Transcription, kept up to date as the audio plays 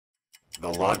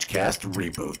The Launchcast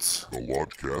Reboots. The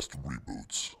Launchcast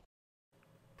Reboots.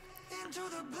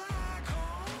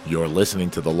 You're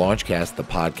listening to The Launchcast, the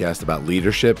podcast about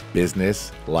leadership,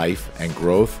 business, life, and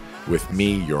growth with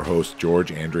me, your host,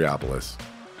 George Andriopoulos.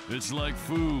 It's like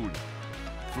food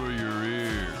for your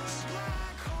ears.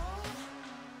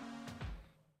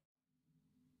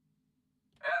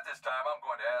 At this time, I'm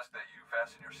going to ask that you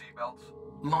fasten your seatbelts.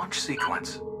 Launch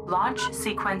sequence. Launch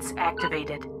sequence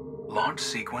activated. Launch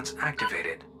sequence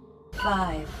activated.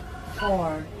 5,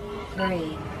 4,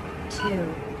 3, 2,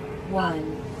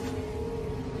 1.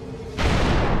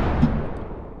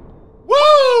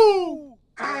 Woo!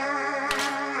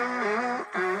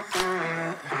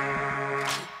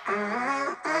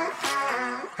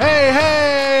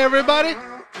 Hey, everybody.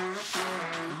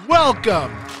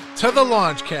 Welcome to the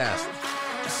Launchcast.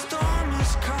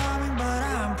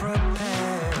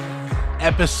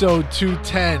 Episode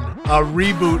 210, a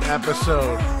reboot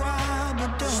episode.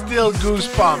 Still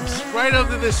goosebumps right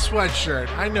under this sweatshirt.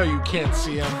 I know you can't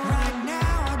see them.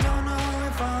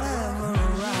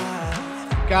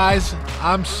 Guys,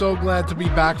 I'm so glad to be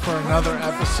back for another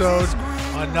episode,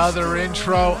 another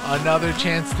intro, another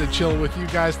chance to chill with you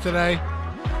guys today.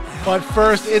 But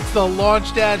first, it's the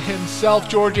launch dad himself,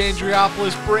 George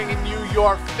Andriopoulos, bringing you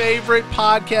your favorite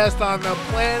podcast on the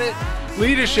planet.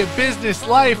 Leadership, business,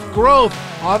 life, growth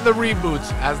on the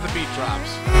reboots as the beat drops.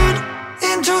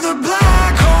 Into the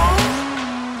black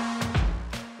hole.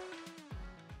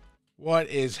 What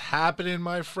is happening,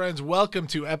 my friends? Welcome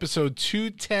to episode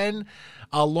 210,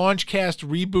 a Launchcast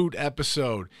Reboot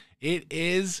episode. It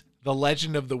is The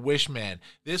Legend of the Wishman.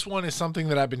 This one is something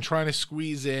that I've been trying to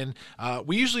squeeze in.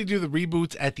 We usually do the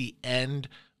reboots at the end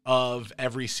of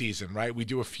every season, right? We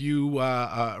do a few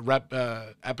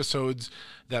episodes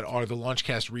that are the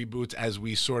Launchcast Reboots as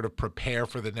we sort of prepare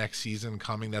for the next season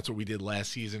coming. That's what we did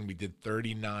last season. We did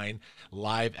 39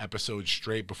 live episodes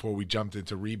straight before we jumped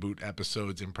into reboot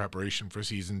episodes in preparation for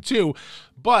season 2.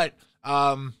 But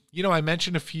I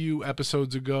mentioned a few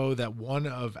episodes ago that one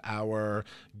of our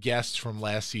guests from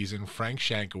last season, Frank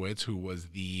Shankwitz, who was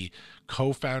the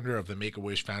co-founder of the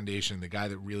Make-A-Wish Foundation, the guy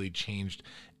that really changed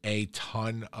a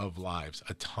ton of lives,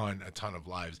 a ton of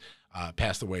lives,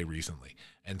 passed away recently.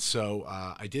 And so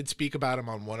I did speak about him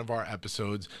on one of our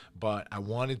episodes, but I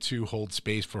wanted to hold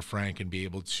space for Frank and be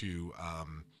able to,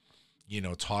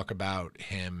 talk about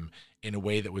him in a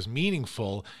way that was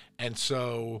meaningful. And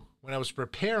so when I was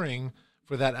preparing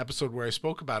for that episode where I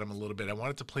spoke about him a little bit, I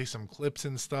wanted to play some clips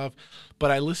and stuff,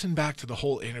 but I listened back to the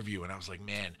whole interview and I was like,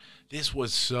 man, this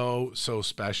was so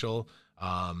special.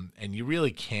 And you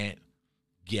really can't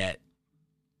get,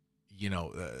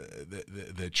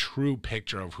 the true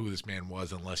picture of who this man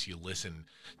was unless you listen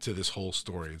to this whole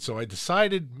story. And so I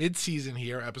decided mid-season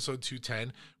here, episode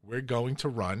 210, we're going to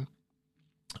run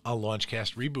a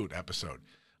Launchcast Reboot episode.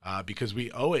 Because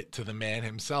we owe it to the man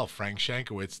himself, Frank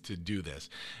Shankwitz, to do this.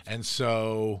 And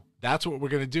so that's what we're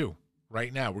going to do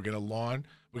right now. We're going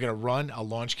to run a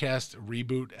Launchcast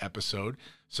Reboot episode.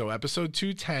 So episode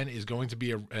 210 is going to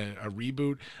be a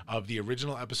reboot of the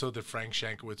original episode that Frank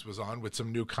Shankwitz was on with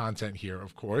some new content here,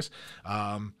 of course.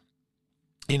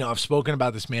 I've spoken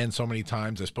about this man so many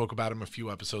times. I spoke about him a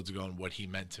few episodes ago and what he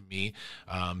meant to me.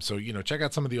 So check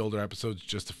out some of the older episodes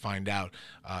just to find out,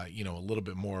 a little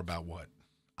bit more about what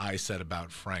I said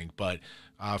about Frank. But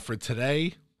for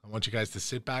today, I want you guys to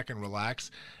sit back and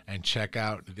relax and check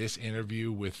out this interview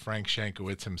with Frank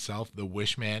Shankwitz himself, the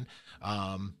Wishman.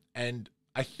 And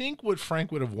I think what Frank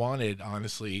would have wanted,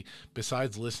 honestly,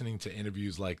 besides listening to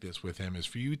interviews like this with him, is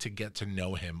for you to get to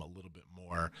know him a little bit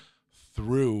more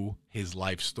through his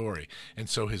life story. And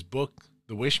so his book,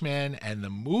 The Wishman, and the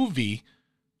movie,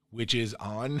 which is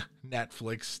on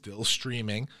Netflix, still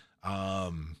streaming,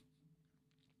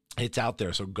 it's out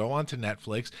there. So go on to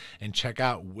Netflix and check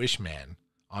out Wishman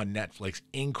on Netflix.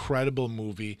 Incredible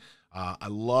movie. I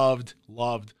loved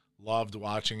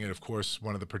watching it. Of course,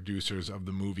 one of the producers of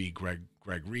the movie, Greg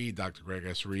Reed, Dr. Greg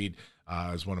S. Reed,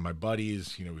 is one of my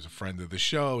buddies. He was a friend of the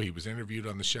show. He was interviewed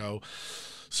on the show.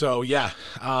 So yeah,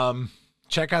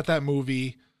 check out that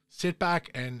movie. Sit back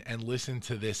and listen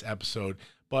to this episode.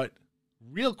 But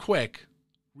real quick,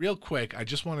 I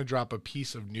just want to drop a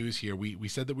piece of news here. We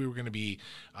said that we were going to be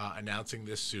announcing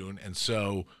this soon. And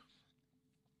so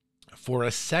for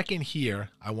a second here,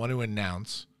 I want to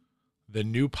announce the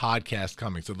new podcast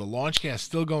coming. So the Launchcast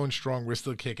still going strong. We're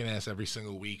still kicking ass every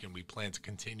single week, and we plan to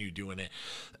continue doing it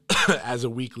as a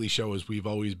weekly show as we've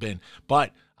always been.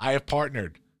 But I have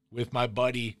partnered with my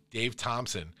buddy, Dave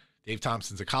Thompson. Dave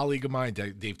Thompson's a colleague of mine.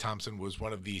 Dave Thompson was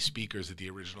one of the speakers at the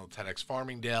original TEDx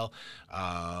Farmingdale.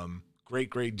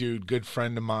 Great dude, good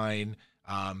friend of mine.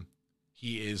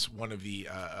 He is one of the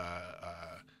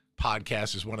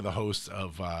podcasts, is one of the hosts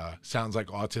of Sounds Like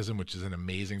Autism, which is an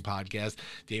amazing podcast.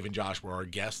 Dave and Josh were our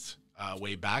guests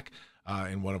way back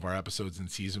in one of our episodes in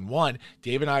season 1.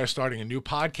 Dave and I are starting a new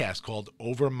podcast called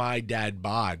Over My Dad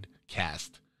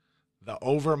Bodcast. The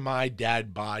Over My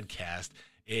Dad Bodcast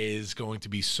is going to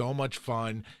be so much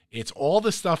fun. It's all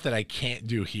the stuff that I can't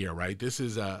do here, right? This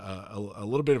is a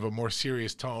little bit of a more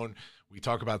serious tone. We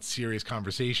talk about serious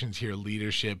conversations here,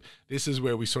 leadership. This is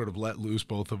where we sort of let loose,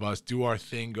 both of us, do our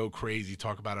thing, go crazy,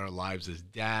 talk about our lives as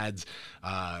dads,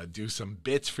 do some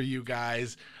bits for you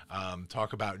guys,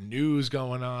 talk about news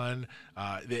going on.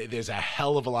 There's a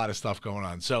hell of a lot of stuff going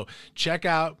on. So check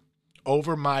out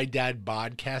Over My Dad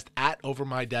Bodcast, at Over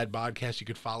My Dad Bodcast. You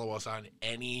could follow us on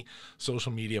any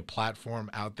social media platform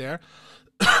out there.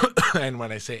 And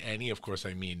when I say any, of course,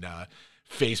 I mean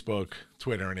Facebook,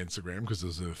 Twitter, and Instagram, because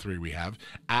those are the 3 we have,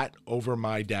 at Over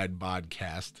My Dad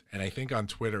Bodcast. And I think on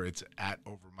Twitter, it's at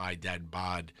Over My Dad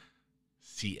Bod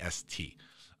CST.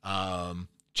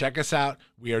 Check us out.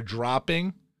 We are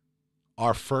dropping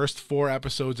our first 4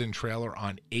 episodes in trailer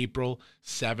on April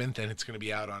 7th, and it's going to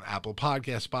be out on Apple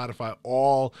Podcasts, Spotify,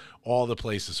 all the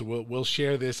places. So we'll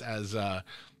share this as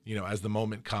as the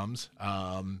moment comes.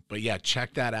 But yeah,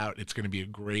 check that out. It's going to be a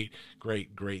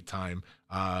great time.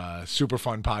 Super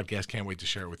fun podcast. Can't wait to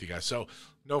share it with you guys. So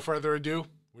no further ado,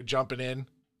 we're jumping in.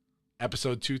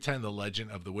 Episode 210, The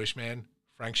Legend of the Wishman.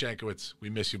 Frank Shankwitz, we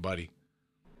miss you, buddy.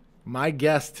 My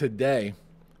guest today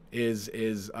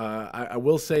is I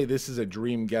will say this is a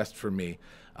dream guest for me.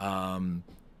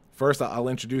 First, I'll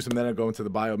introduce him, then I'll go into the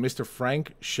bio. Mr.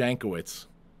 Frank Shankwitz.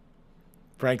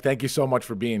 Frank, thank you so much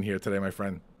for being here today, my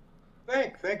friend.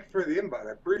 Thank you for the invite.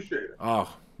 I appreciate it.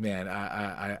 Oh man,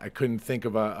 I couldn't think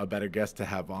of a better guest to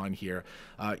have on here.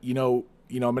 I'm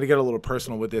going to get a little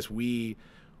personal with this. We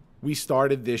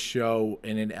started this show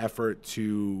in an effort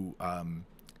to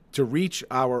reach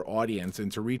our audience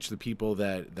and to reach the people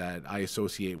that I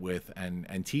associate with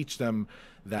and teach them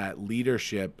that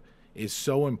leadership is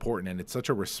so important and it's such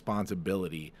a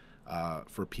responsibility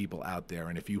for people out there.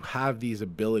 And if you have these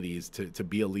abilities to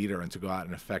be a leader and to go out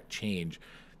and affect change,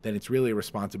 then it's really a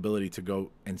responsibility to go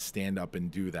and stand up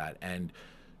and do that. And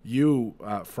you,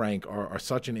 Frank, are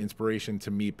such an inspiration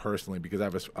to me personally, because I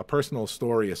have a personal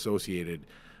story associated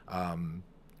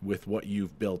with what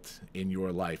you've built in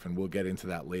your life, and we'll get into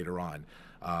that later on.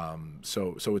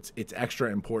 So it's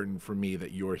extra important for me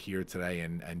that you're here today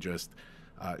and just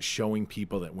showing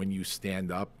people that when you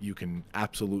stand up, you can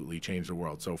absolutely change the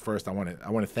world. So first, I want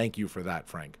to thank you for that,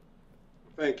 Frank.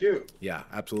 Thank you. Yeah,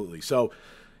 absolutely. So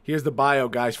here's the bio,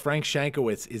 guys. Frank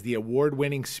Shankwitz is the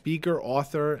award-winning speaker,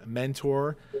 author,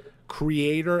 mentor,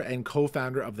 creator, and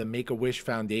co-founder of the Make-A-Wish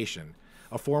Foundation.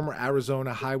 A former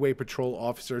Arizona Highway Patrol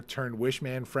officer turned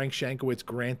wishman, Frank Shankwitz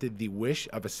granted the wish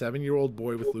of a 7-year-old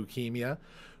boy with leukemia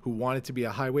who wanted to be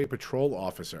a Highway Patrol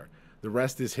officer. The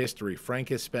rest is history. Frank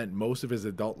has spent most of his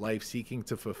adult life seeking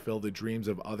to fulfill the dreams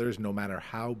of others, no matter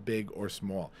how big or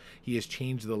small. He has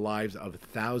changed the lives of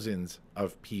thousands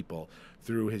of people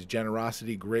through his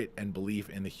generosity, grit, and belief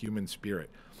in the human spirit.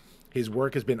 His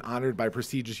work has been honored by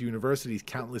prestigious universities,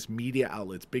 countless media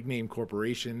outlets, big-name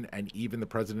corporation, and even the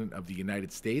President of the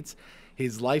United States.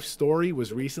 His life story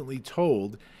was recently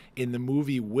told in the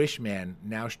movie Wishman,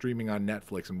 now streaming on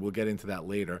Netflix, and we'll get into that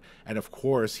later. And of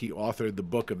course, he authored the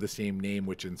book of the same name,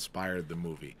 which inspired the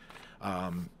movie.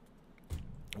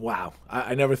 Wow,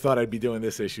 I never thought I'd be doing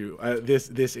this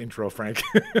intro, Frank.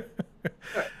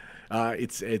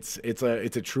 It's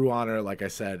a true honor, like I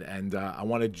said, and I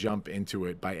want to jump into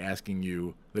it by asking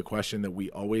you the question that we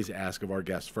always ask of our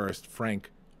guests first.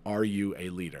 Frank, are you a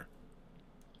leader?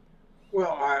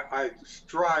 Well, I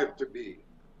strive to be,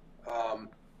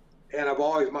 and I've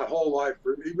always, my whole life,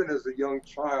 even as a young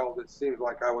child, it seems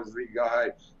like I was the guy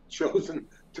chosen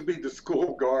to be the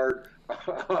school guard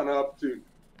on up to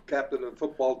captain of the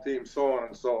football team, so on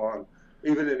and so on.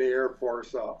 Even in the Air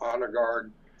Force, honor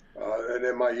guard. And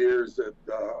in my years at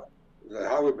the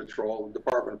Highway Patrol,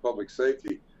 Department of Public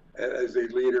Safety, as a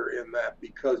leader in that,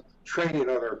 because training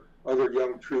other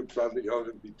young troops on the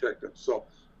other detectives. So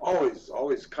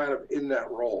always kind of in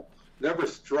that role. Never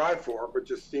strive for it, but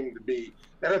just seemed to be.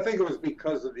 And I think it was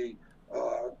because of the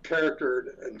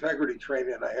character and integrity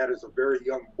training I had as a very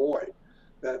young boy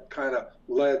that kind of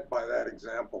led by that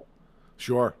example.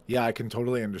 Sure. Yeah, I can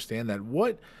totally understand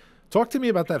that. Talk to me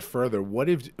about that further. What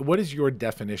is your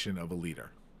definition of a leader?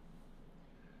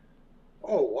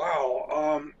 Oh,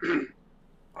 wow.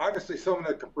 Obviously someone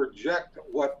that can project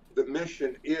what the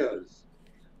mission is.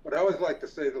 But I always like to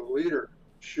say the leader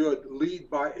should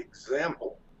lead by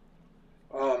example.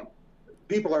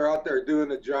 people are out there doing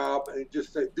the job and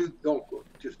just say, dude, don't go,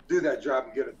 just do that job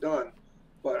and get it done.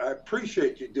 But I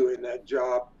appreciate you doing that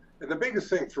job. And the biggest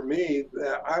thing for me,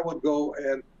 that I would go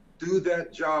and do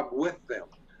that job with them.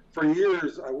 For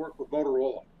years, I worked with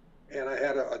Motorola, and I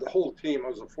had a whole team. I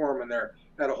was a foreman there.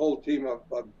 Had a whole team of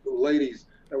ladies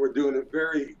that were doing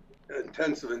very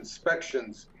intensive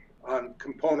inspections on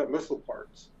component missile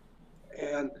parts.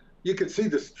 And you could see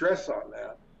the stress on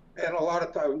that. And a lot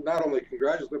of times, not only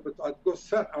congratulate them, but I'd go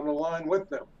sit on the line with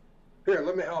them. Here,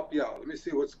 let me help you out. Let me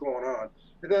see what's going on.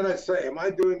 And then I'd say, am I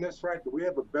doing this right? Do we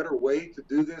have a better way to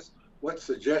do this? What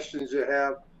suggestions you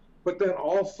have? But then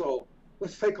also,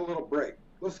 let's take a little break.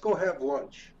 Let's go have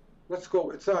lunch. Let's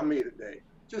go. It's on me today.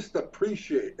 Just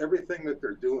appreciate everything that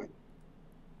they're doing.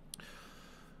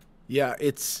 Yeah,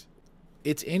 it's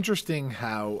interesting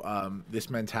how this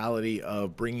mentality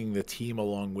of bringing the team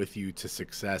along with you to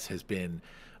success has been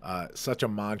such a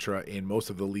mantra in most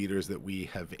of the leaders that we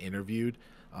have interviewed.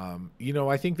 You know,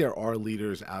 I think there are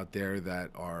leaders out there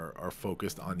that are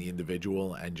focused on the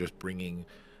individual and just bringing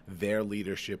their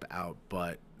leadership out.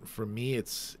 But for me,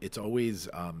 it's always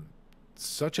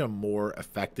such a more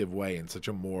effective way and such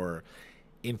a more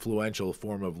influential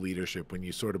form of leadership when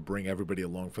you sort of bring everybody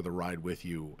along for the ride with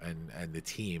you, and the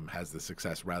team has the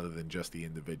success rather than just the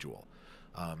individual.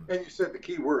 And you said the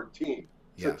key word, team.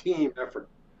 It's Yeah. a team effort.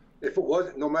 If it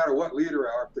wasn't, no matter what leader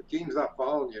are, if the team's not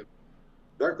following you,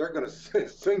 they're going to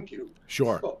sink you.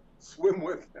 Sure. So swim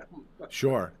with them.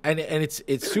 Sure. And it's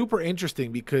super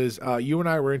interesting because you and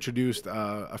I were introduced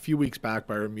a few weeks back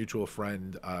by our mutual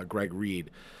friend, Greg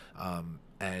Reed.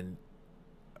 And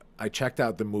I checked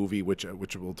out the movie, which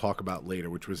we'll talk about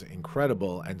later, which was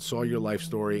incredible, and saw your life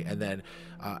story. And then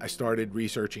I started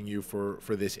researching you for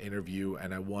this interview,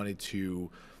 and I wanted to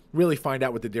really find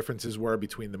out what the differences were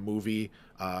between the movie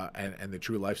and the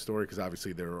true life story, because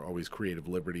obviously there are always creative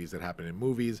liberties that happen in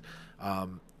movies.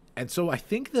 And so I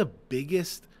think the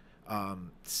biggest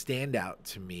standout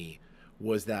to me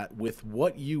was that with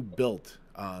what you built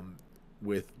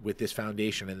with this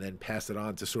foundation and then pass it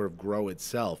on to sort of grow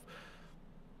itself,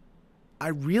 I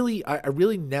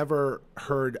really never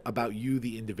heard about you,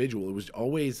 the individual. It was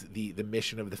always the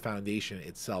mission of the foundation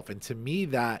itself. And to me,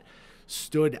 that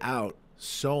stood out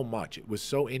so much. It was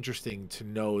so interesting to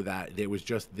know that there was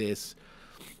just this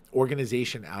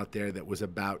organization out there that was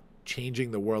about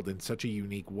changing the world in such a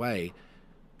unique way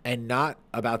and not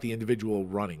about the individual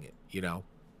running it, you know?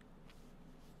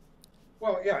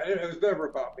 Well, yeah, it was never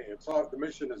about me. The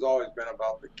mission has always been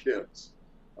about the kids.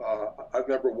 I've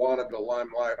never wanted the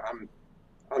limelight.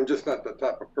 I'm just not the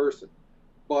type of person.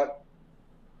 But,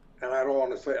 and I don't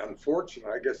want to say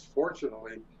unfortunately, I guess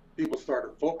fortunately, people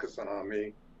started focusing on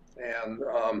me. And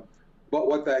but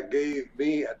what that gave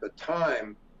me at the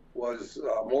time was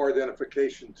more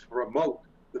identification to promote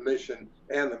the mission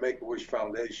and the Make-A-Wish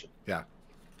Foundation. Yeah.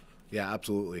 Yeah,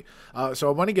 absolutely. So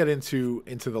I want to get into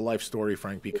the life story,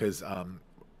 Frank, because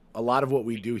a lot of what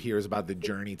we do here is about the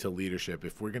journey to leadership.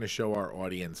 If we're going to show our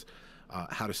audience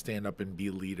how to stand up and be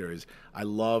leaders, I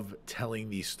love telling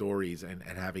these stories and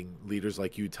having leaders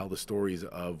like you tell the stories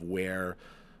of where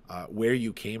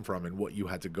you came from and what you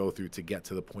had to go through to get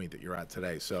to the point that you're at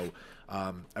today. So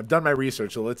I've done my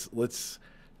research, so let's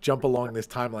jump along this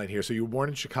timeline here. So you were born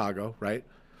in Chicago, right?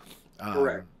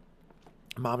 Correct.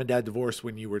 Mom and dad divorced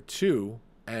when you were 2,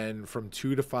 and from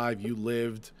 2 to 5 you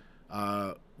lived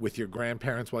with your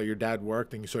grandparents while your dad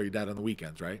worked, and you saw your dad on the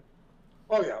weekends, right?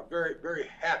 Oh yeah, very, very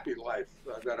happy life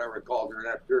that I recall during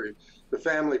that period. The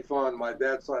family fun, my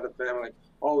dad's side of the family,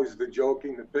 always the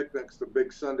joking, the picnics, the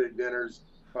big Sunday dinners,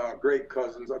 great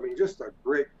cousins. I mean, just a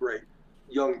great, great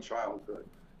young childhood.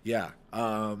 Yeah.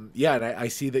 Yeah, and I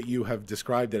see that you have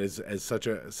described it as such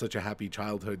a happy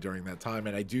childhood during that time.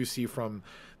 And I do see from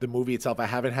the movie itself, I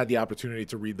haven't had the opportunity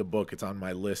to read the book. It's on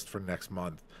my list for next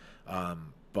month.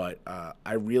 But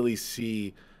I really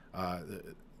see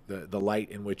the light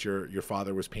in which your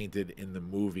father was painted in the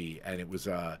movie, and it was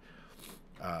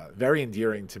very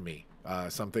endearing to me.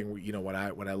 Something, you know, when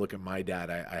I look at my dad,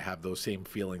 I have those same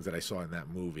feelings that I saw in that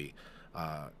movie.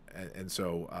 And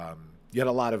so you had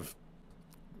a lot of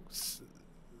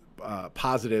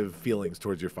positive feelings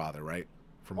towards your father, right?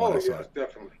 From what I saw. Yes,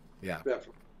 definitely. Yeah.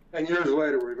 Definitely. And years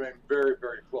later, we remained very,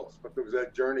 very close. But there was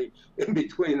that journey in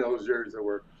between those years that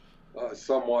were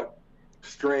somewhat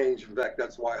strange. In fact,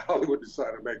 that's why Hollywood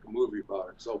decided to make a movie about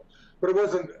it. So, but it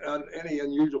wasn't any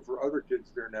unusual for other kids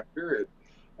during that period.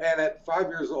 And at 5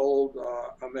 years old,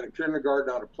 I'm in a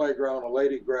kindergarten on a playground. A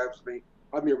lady grabs me.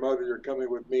 I'm your mother. You're coming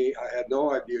with me. I had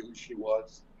no idea who she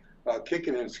was.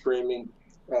 Kicking and screaming.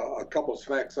 A couple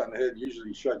smacks on the head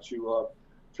usually shuts you up.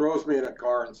 Throws me in a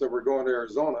car and said, "We're going to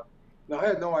Arizona." Now, I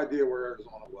had no idea where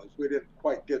Arizona was. We didn't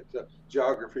quite get to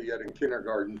geography yet in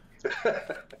kindergarten.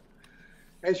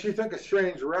 And she took a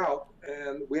strange route,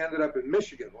 and we ended up in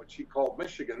Michigan, what she called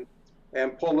Michigan,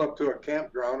 and pulled up to a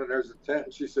campground, and there's a tent,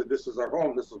 and she said, this is our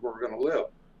home, this is where we're going to live.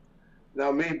 Now,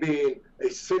 me being a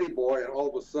city boy and all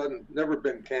of a sudden never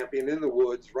been camping in the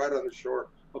woods right on the shore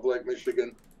of Lake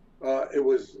Michigan, it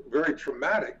was very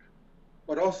traumatic,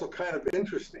 but also kind of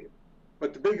interesting.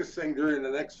 But the biggest thing during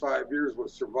the next 5 years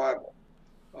was survival.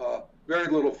 Very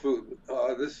little food.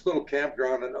 This little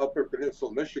campground in Upper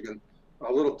Peninsula, Michigan,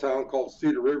 a little town called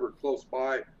Cedar River, close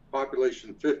by,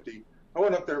 population 50. I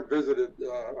went up there and visited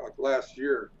last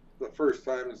year, the first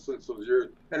time since those years,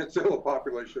 and it's still a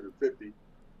population of 50.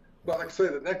 But like I say,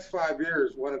 the next 5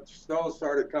 years, when the snow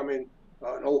started coming,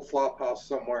 an old flop house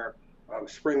somewhere,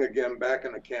 spring again, back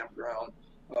in the campground,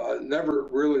 never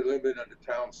really living in the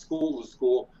town, school to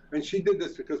school. And she did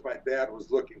this because my dad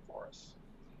was looking for us.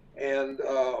 And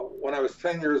when I was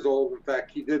 10 years old, in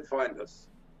fact, he did find us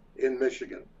in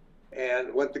Michigan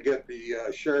and went to get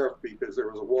the sheriff because there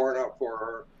was a warrant out for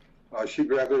her. She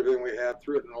grabbed everything we had,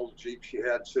 threw it in an old Jeep she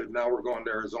had, said, now we're going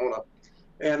to Arizona.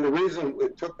 And the reason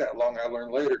it took that long, I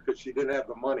learned later, because she didn't have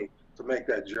the money to make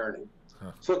that journey.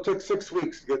 So it took 6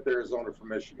 weeks to get to Arizona from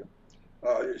Michigan.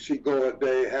 She'd go a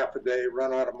day, half a day,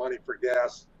 run out of money for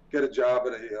gas, get a job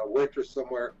at a waitress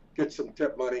somewhere, get some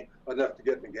tip money, enough to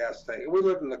get in the gas tank. And we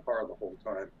lived in the car the whole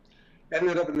time.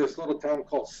 Ended up in this little town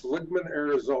called Seligman,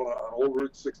 Arizona on Old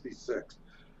Route 66.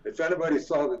 If anybody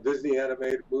saw the Disney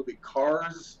animated movie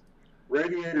Cars,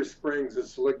 Radiator Springs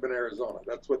is Seligman, Arizona.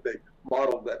 That's what they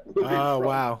modeled that movie from. Oh,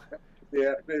 wow. The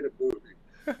animated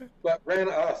movie. But ran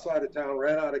outside of town,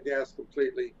 ran out of gas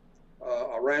completely.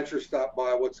 A rancher stopped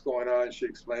by, what's going on? She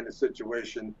explained the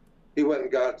situation. He went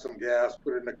and got some gas,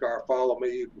 put it in the car, follow me,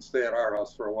 you can stay at our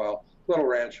house for a while. Little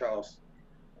ranch house.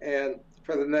 And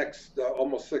for the next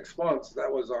almost 6 months,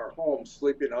 that was our home,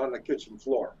 sleeping on the kitchen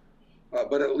floor.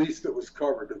 But at least it was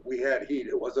covered. We had heat.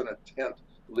 It wasn't a tent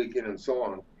leaking and so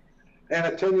on. And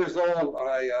at 10 years old,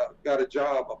 I got a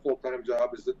job, a full-time job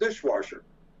as a dishwasher.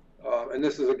 And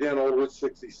this is, again, Old Route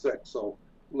 66, so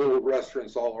little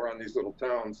restaurants all around these little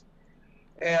towns.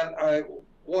 And I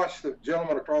watched the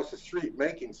gentleman across the street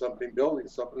making something, building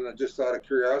something, and just out of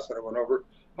curiosity, I went over,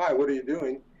 hi, what are you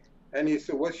doing? And he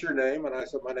said, what's your name? And I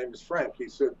said, my name is Frank. He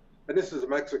said, and this is a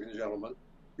Mexican gentleman.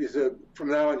 He said, from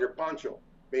now on, you're Pancho,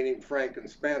 meaning Frank in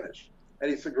Spanish.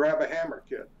 And he said, grab a hammer,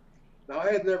 kid. Now,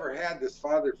 I had never had this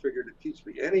father figure to teach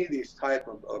me any of these type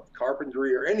of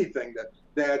carpentry or anything that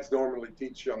dads normally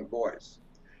teach young boys.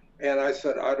 And I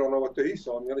said, I don't know what to teach,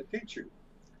 so I'm going to teach you.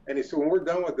 And he said, when we're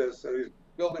done with this, he's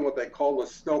building what they call a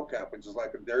snow cap, which is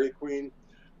like a Dairy Queen,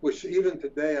 which even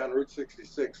today on Route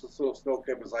 66, this little snow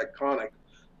cap is iconic.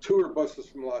 Tour buses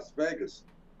from Las Vegas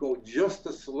go just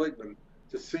to Seligman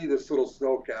to see this little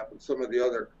snow cap and some of the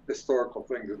other historical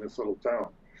things in this little town.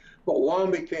 But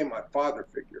Juan became my father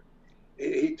figure.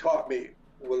 He taught me,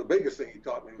 well, the biggest thing he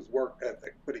taught me was work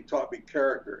ethic, but he taught me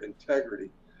character, integrity.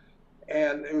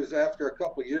 And it was after a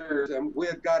couple of years, and we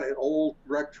had got an old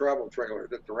wrecked travel trailer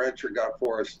that the rancher got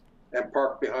for us and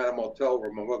parked behind a motel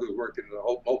where my mother was working as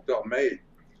a motel maid.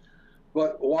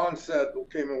 But Juan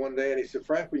came in one day and he said,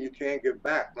 Frank, when you can't give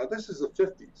back. Now, this is the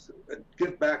 50s.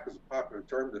 Give back is a popular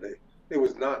term today. It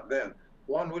was not then.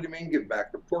 Juan, what do you mean give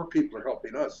back? The poor people are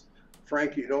helping us.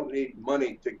 Frank, you don't need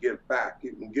money to give back.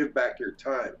 You can give back your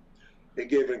time. He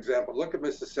gave an example. Look at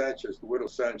Mrs. Sanchez, the widow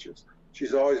Sanchez.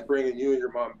 She's always bringing you and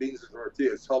your mom beans and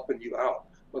tortillas, helping you out.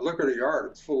 But look at her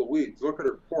yard. It's full of weeds. Look at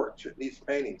her porch. It needs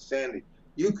painting, sanding.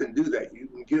 You can do that. You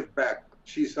can give back.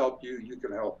 She's helped you. You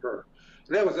can help her.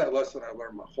 And that was that lesson I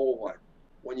learned my whole life.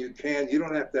 When you can, you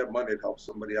don't have to have money to help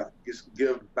somebody out. Just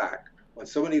give back. When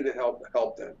somebody needs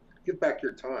help them. Give back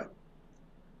your time.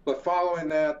 But following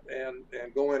that and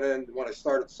going in, when I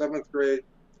started 7th grade,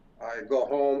 I go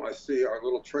home, I see our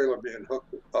little trailer being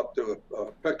hooked up to a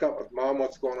pickup with Mom,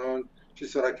 what's going on? She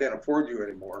said, I can't afford you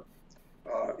anymore.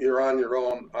 You're on your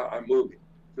own. I'm moving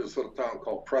to this little town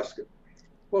called Prescott.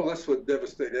 Well, this would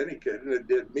devastate any kid, and it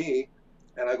did me.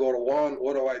 And I go to Juan,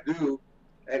 what do I do?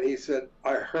 And he said,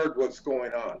 I heard what's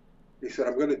going on. He said,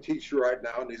 I'm going to teach you right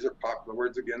now, and these are popular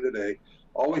words again today,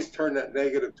 always turn that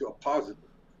negative to a positive.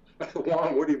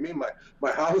 Juan, what do you mean?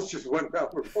 My house just went down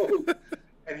the road.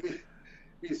 And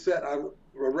he said, I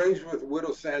arranged with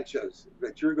Widow Sanchez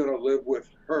that you're going to live with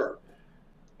her,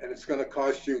 and it's going to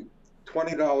cost you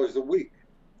 $20 a week.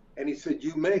 And he said,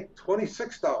 you make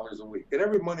 $26 a week. And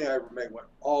every money I ever made went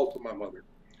all to my mother.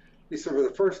 He said, for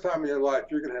the first time in your life,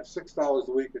 you're going to have $6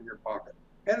 a week in your pocket.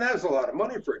 And that was a lot of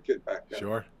money for a kid back then.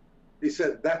 Sure. He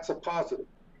said, that's a positive.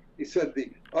 He said the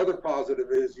other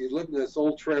positive is you lived in this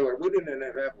old trailer. We didn't even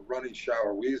have a running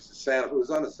shower. We used it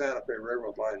was on the Santa Fe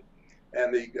Railroad line,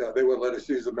 and they would let us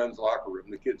use the men's locker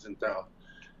room, the kids in town.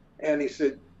 And he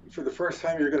said, for the first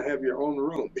time, you're going to have your own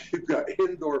room. You've got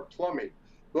indoor plumbing.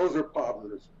 Those are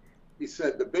positives. He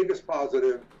said the biggest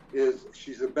positive is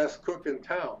she's the best cook in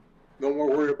town. No more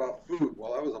worried about food.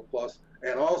 Well, that was a plus.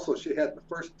 And also, she had the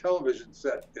first television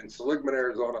set in Seligman,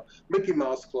 Arizona, Mickey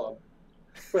Mouse Club.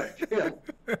 But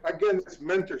again, this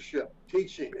mentorship,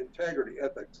 teaching, integrity,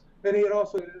 ethics. And he had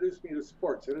also introduced me to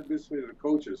sports, introduced me to the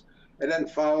coaches. And then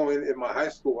following in my high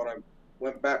school, when I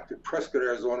went back to Prescott,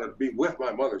 Arizona to be with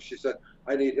my mother, she said,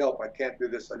 I need help. I can't do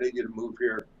this. I need you to move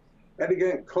here. And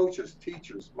again, coaches,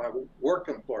 teachers, my work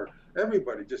employer,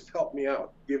 everybody just helped me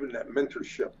out, giving that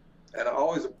mentorship. And I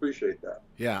always appreciate that.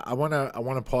 Yeah, I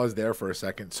wanna pause there for a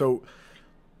second. So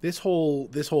this whole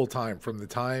time, from the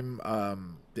time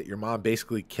that your mom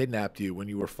basically kidnapped you when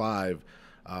you were 5,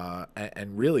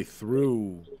 and really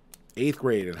through 8th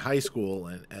grade and high school,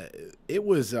 and it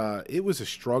was a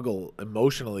struggle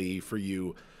emotionally for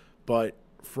you. But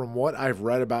from what I've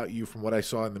read about you, from what I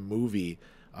saw in the movie,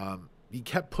 you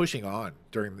kept pushing on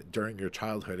during your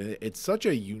childhood, and it's such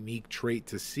a unique trait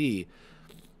to see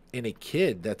in a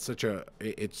kid that's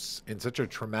it's in such a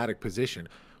traumatic position.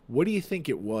 What do you think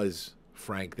it was,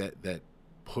 Frank, that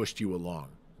pushed you along,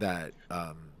 that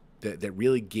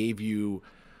really gave you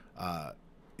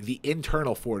the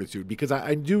internal fortitude? Because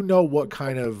I do know what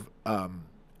kind of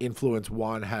influence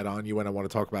Juan had on you, and I want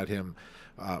to talk about him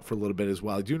for a little bit as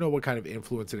well. I do know what kind of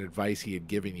influence and advice he had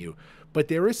given you, but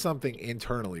there is something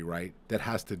internally, right, that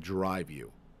has to drive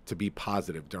you to be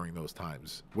positive during those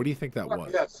times. What do you think that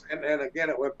was? Yes, and again,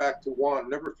 it went back to Juan.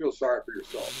 Never feel sorry for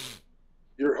yourself.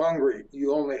 You're hungry.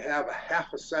 You only have a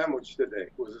half a sandwich today,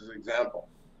 was his example.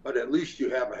 But at least you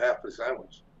have a half a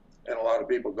sandwich. And a lot of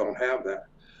people don't have that.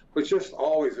 But just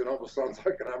always, it almost sounds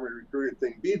like an Army recruiting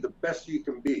thing, be the best you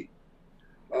can be.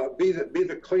 Be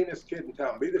the cleanest kid in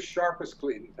town. Be the sharpest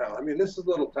kid in town. I mean, this is a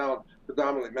little town,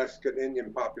 predominantly Mexican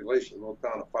Indian population, a little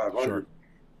town of 500. Sure.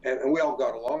 And we all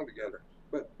got along together.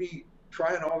 But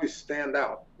try and always stand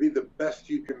out. Be the best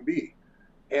you can be.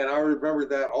 And I remember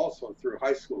that also through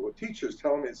high school with teachers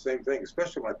telling me the same thing,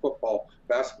 especially my football,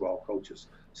 basketball coaches.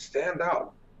 Stand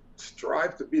out.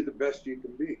 Strive to be the best you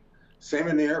can be. Same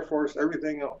in the Air Force,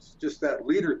 everything else. Just that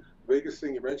leader, the biggest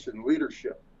thing you mentioned,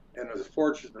 leadership. And I was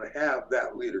fortunate to have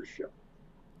that leadership.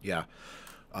 Yeah.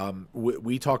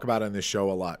 We talk about on this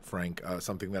show a lot, Frank,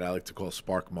 something that I like to call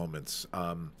spark moments.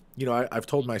 You know, I've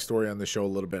told my story on the show a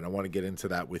little bit, and I want to get into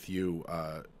that with you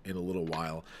in a little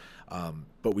while.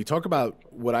 But we talk about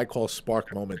what I call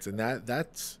spark moments, and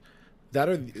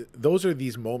those are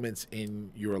these moments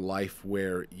in your life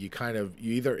where you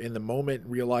either in the moment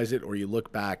realize it, or you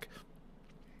look back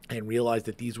and realize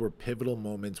that these were pivotal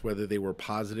moments, whether they were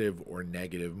positive or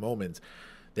negative moments,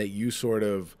 that you sort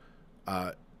of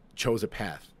chose a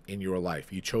path in your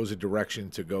life. You chose a direction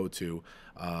to go to.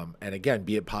 And again,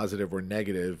 be it positive or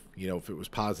negative, you know, if it was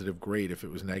positive, great. If it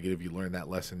was negative, you learned that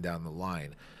lesson down the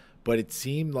line. But it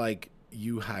seemed like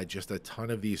you had just a ton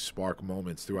of these spark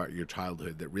moments throughout your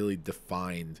childhood that really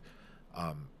defined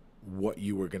what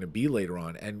you were going to be later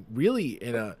on. And really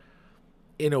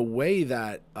in a way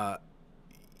that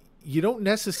you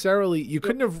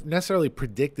couldn't have necessarily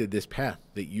predicted this path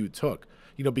that you took,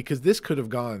 you know, because this could have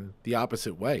gone the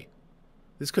opposite way.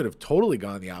 This could have totally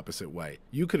gone the opposite way.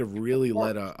 You could have really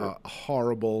led a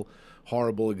horrible,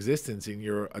 horrible existence in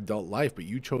your adult life, but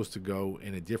you chose to go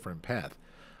in a different path.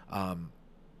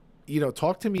 You know,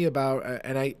 talk to me about,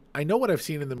 and I know what I've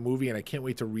seen in the movie, and I can't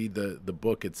wait to read the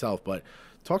book itself, but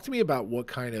talk to me about what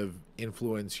kind of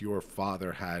influence your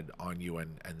father had on you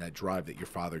and that drive that your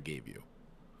father gave you.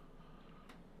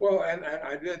 Well, and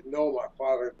I didn't know my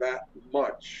father that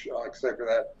much, except for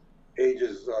that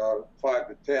ages 5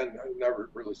 to 10. I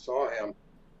never really saw him.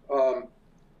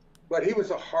 But he was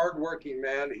a hardworking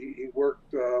man. He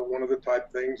worked one of the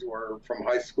type things where from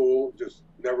high school, just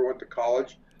never went to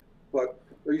college. But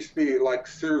there used to be like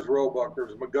Sears Roebuck, there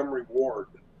was Montgomery Ward.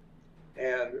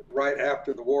 And right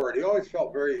after the war, and he always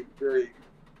felt very, very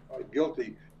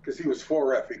guilty because he was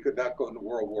 4F. He could not go into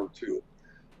World War II.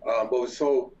 But was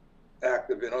so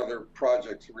active in other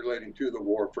projects relating to the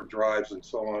war for drives and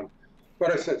so on.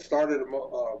 But I said, started at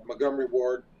Montgomery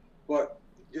Ward, but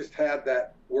just had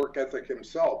that work ethic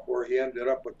himself, where he ended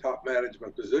up with top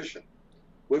management position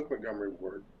with Montgomery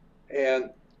Ward. And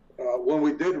when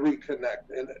we did reconnect,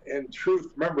 and in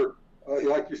truth, remember,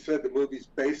 like you said, the movie's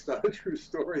based on a true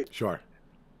story. Sure.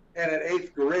 And in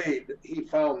 8th grade, he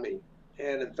found me,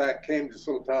 and in fact came to this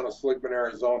little town of Seligman,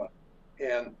 Arizona.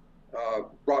 And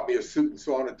brought me a suit and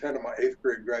so on, attended my 8th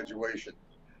grade graduation.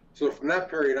 So from that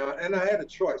period on, and I had a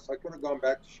choice. I could have gone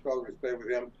back to Chicago to stay with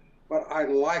him, but I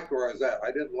liked where I was at.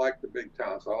 I didn't like the big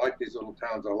towns. I like these little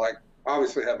towns.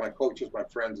 Obviously had my coaches, my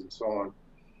friends, and so on.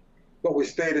 But we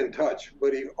stayed in touch.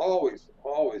 But he always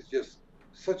just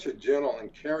such a gentle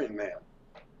and caring man.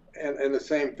 And the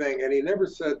same thing. And he never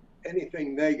said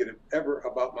anything negative ever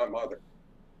about my mother,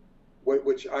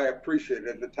 which I appreciated.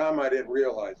 At the time, I didn't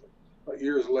realize it. But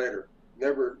years later,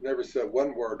 never said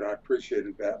one word. I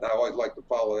appreciated that. And I always like to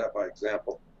follow that by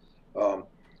example.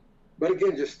 But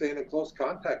again, just staying in close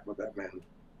contact with that man.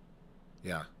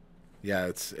 Yeah. Yeah,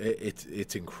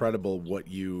 it's incredible what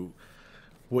you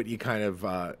kind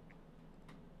of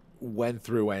went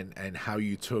through and how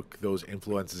you took those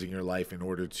influences in your life in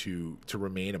order to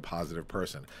remain a positive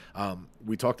person.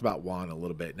 We talked about Juan a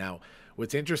little bit. Now,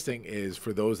 what's interesting is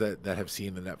for those that have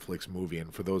seen the Netflix movie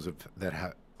and for those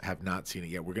that have not seen it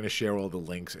yet, we're going to share all the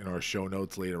links in our show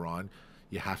notes later on.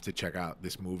 You have to check out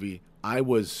this movie. I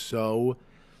was so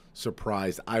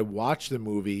surprised. I watched the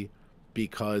movie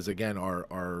because, again,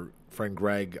 our friend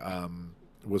Greg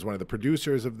was one of the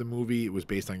producers of the movie. It was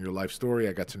based on your life story.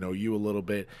 I got to know you a little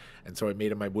bit, and so I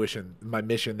made it my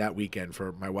mission that weekend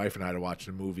for my wife and I to watch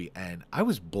the movie, and I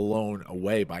was blown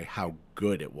away by how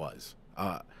good it was.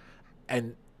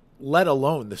 And let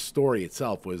alone the story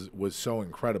itself was so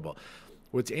incredible.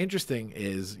 What's interesting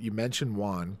is you mentioned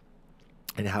Juan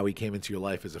and how he came into your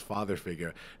life as a father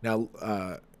figure. Now,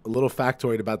 a little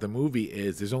factoid about the movie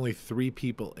is there's only 3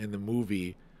 people in the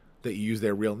movie that you use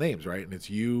their real names, right? And it's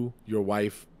you, your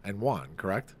wife, and Juan,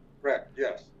 correct? Correct,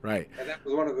 yes. Right. And that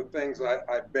was one of the things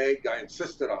I begged, I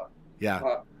insisted on.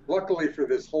 Yeah. Luckily for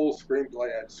this whole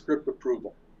screenplay, I had script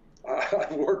approval.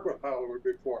 I've worked with Hollywood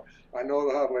before. I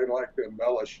know how they like to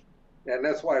embellish. And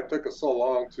that's why it took us so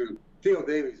long to, Theo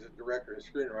Davies, the director and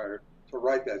screenwriter, to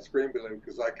write that screenplay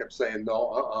because I kept saying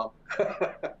no,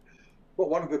 But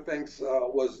one of the things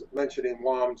was mentioning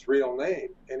Juan's real name.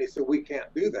 And he said, we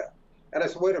can't do that. And I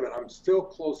said, wait a minute, I'm still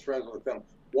close friends with him.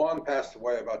 Juan passed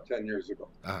away about 10 years ago.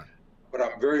 But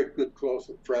I'm very good, close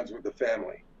friends with the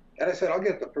family. And I said, I'll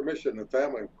get the permission of the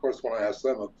family. Of course, when I asked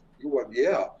them, you went,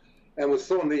 yeah. And what's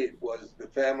so neat was the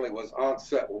family was on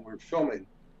set when we were filming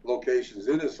locations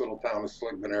in this little town of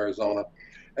Seligman, Arizona.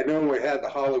 And then when we had the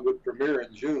Hollywood premiere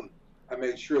in June, I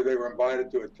made sure they were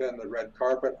invited to attend the red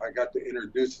carpet. I got to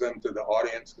introduce them to the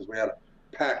audience because we had a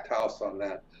packed house on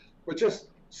that. But just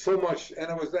so much, and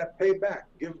it was that pay back,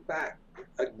 give back,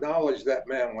 acknowledge that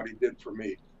man, what he did for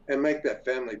me, and make that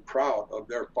family proud of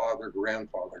their father,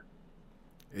 grandfather.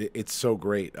 It's so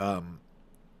great.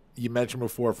 You mentioned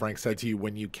before, Frank said to you,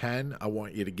 when you can, I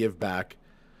want you to give back.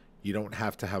 You don't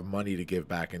have to have money to give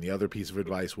back. And the other piece of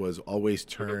advice was always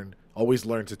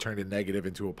learn to turn a negative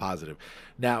into a positive.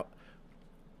 Now,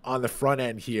 on the front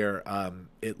end here,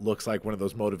 it looks like one of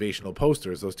those motivational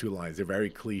posters, those 2 lines. They're very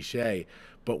cliche,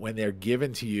 but when they're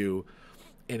given to you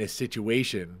in a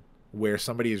situation where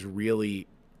somebody is really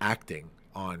acting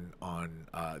on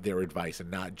their advice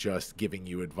and not just giving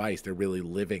you advice, they're really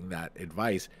living that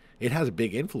advice, it has a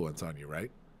big influence on you, right?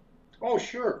 Oh,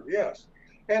 sure, yes.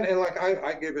 And like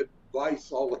I give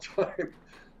advice all the time.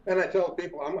 And I tell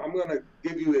people, I'm going to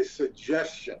give you a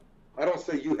suggestion. I don't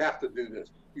say you have to do this.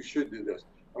 You should do this.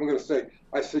 I'm going to say,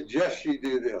 I suggest you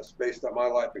do this based on my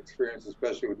life experience,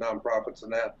 especially with nonprofits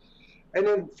and that. And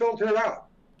then filter it out.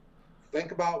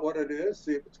 Think about what it is.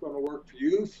 See if it's going to work for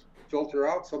you. Filter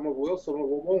out. Some of it will, some of it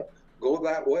won't. Go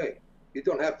that way. You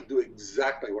don't have to do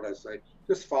exactly what I say.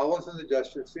 Just follow the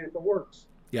suggestion, see if it works.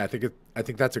 Yeah, I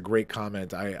think that's a great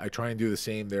comment. I try and do the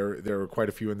same. There are quite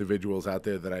a few individuals out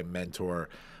there that I mentor,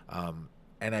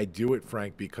 and I do it,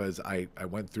 Frank, because I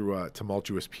went through a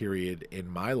tumultuous period in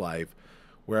my life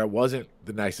where I wasn't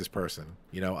the nicest person.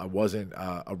 You know, I wasn't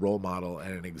a role model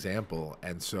and an example.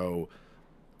 And so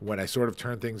when I sort of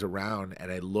turned things around and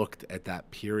I looked at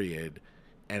that period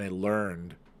and I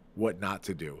learned what not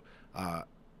to do,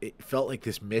 it felt like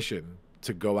this mission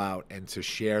to go out and to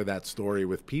share that story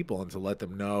with people and to let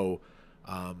them know,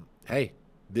 hey,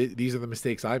 these are the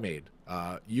mistakes I made.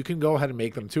 You can go ahead and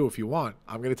make them too if you want.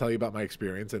 I'm going to tell you about my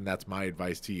experience, and that's my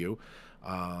advice to you.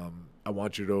 I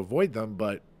want you to avoid them,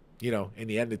 but, you know, in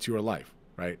the end, it's your life,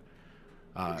 right?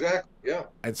 Exactly, yeah.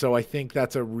 And so I think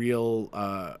that's a real,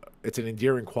 it's an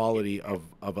endearing quality of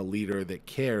a leader that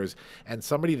cares and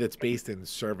somebody that's based in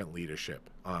servant leadership.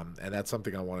 And that's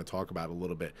something I want to talk about a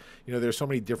little bit. You know, there's so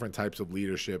many different types of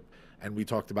leadership, and we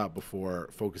talked about before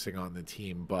focusing on the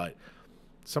team, but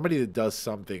somebody that does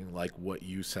something like what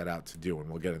you set out to do, and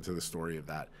we'll get into the story of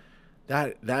that,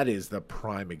 that is the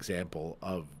prime example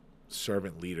of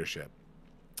servant leadership.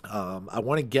 I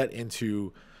want to get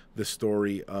into the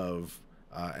story of,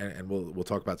 and we'll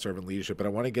talk about servant leadership, but I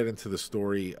want to get into the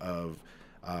story of,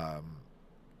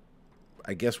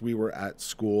 I guess we were at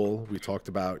school. We talked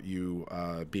about you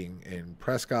being in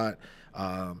Prescott.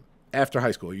 After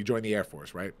high school, you joined the Air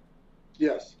Force, right?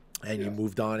 Yes. And yes. you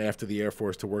moved on after the Air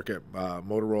Force to work at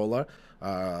Motorola.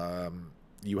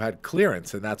 You had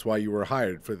clearance, and that's why you were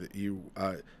hired for the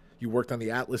you worked on the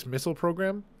Atlas missile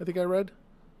program, I think I read.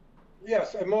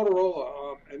 Yes, at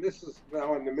Motorola, and this is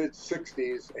now in the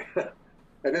mid-'60s,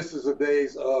 and this is the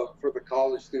days of, for the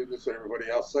college students and everybody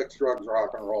else, sex, drugs,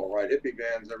 rock and roll, right? Hippie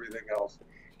bands, everything else.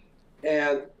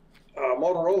 And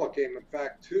Motorola came, in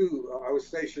fact, I was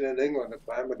stationed in England at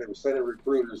the time, but they were sending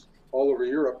recruiters all over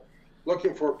Europe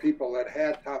looking for people that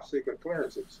had top secret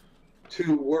clearances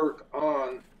to work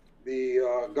on the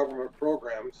government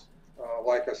programs,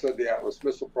 like I said, the Atlas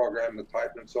missile program, the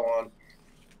Titan, and so on,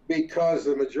 because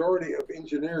the majority of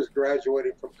engineers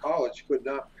graduating from college could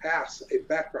not pass a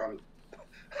background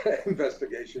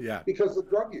investigation because of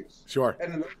drug use. Sure.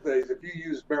 And in those days, if you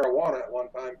used marijuana at one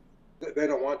time, they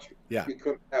don't want you. Yeah. You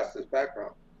couldn't pass this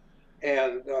background.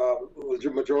 And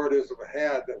the majorities of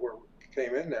had that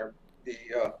came in there,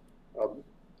 the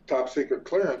top secret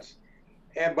clearance,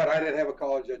 but I didn't have a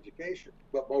college education.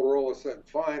 But Motorola said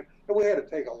fine, and we had to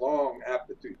take a long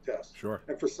aptitude test. Sure.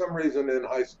 And for some reason in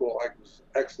high school, I was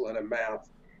excellent in math,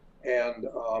 and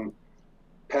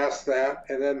passed that.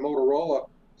 And then Motorola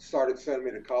started sending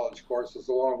me to college courses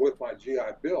along with my GI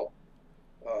Bill,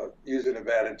 using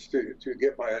Advantage to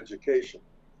get my education.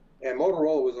 And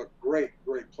Motorola was a great,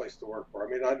 great place to work for. I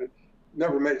mean, I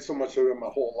never made so much of it in my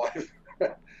whole life.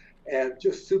 And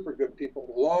just super good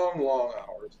people, long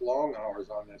hours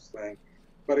on this thing.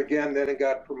 But again, then it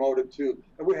got promoted to,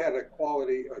 and we had a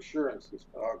quality assurance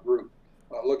group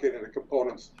looking at the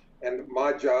components. And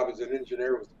my job as an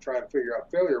engineer was to try and figure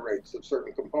out failure rates of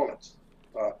certain components.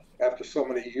 After so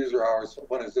many user hours,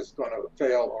 when is this going to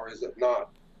fail or is it not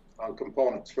on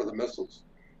components for the missiles?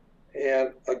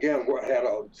 And again, I had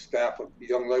a staff of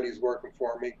young ladies working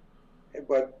for me,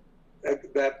 but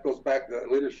that goes back to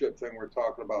the leadership thing we're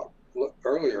talking about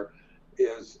earlier,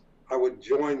 is I would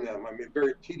join them. I mean,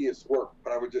 very tedious work,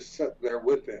 but I would just sit there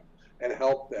with them and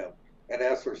help them and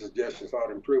ask for suggestions how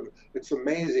to improve it. It's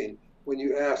amazing when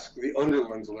you ask the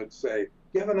underlings, let's say,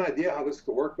 you have an idea how this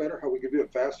could work better, how we could do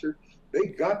it faster? They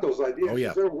got those ideas. Oh,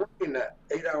 yeah. They're working that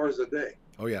 8 hours a day.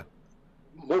 Oh, yeah.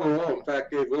 Motorola, in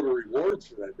fact, gave little rewards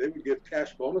for that. They would give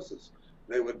cash bonuses.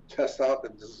 They would test out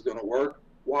that this is going to work.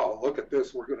 Wow, look at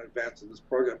this. We're going to advance in this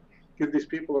program. Give these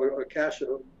people a cash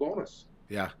bonus.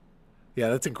 Yeah. Yeah,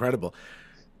 that's incredible.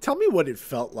 Tell me what it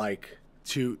felt like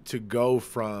to go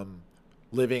from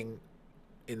living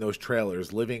in those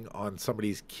trailers, living on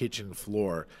somebody's kitchen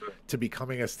floor, to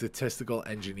becoming a statistical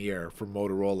engineer for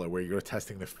Motorola, where you're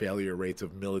testing the failure rates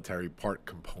of military part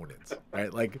components,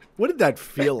 right? Like, what did that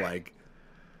feel like?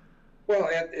 Well,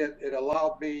 it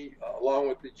allowed me, along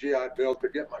with the GI Bill, to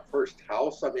get my first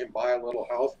house. I mean, buy a little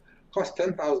house. It cost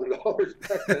 $10,000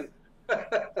 back then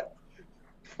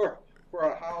for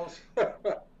a house.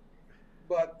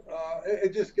 But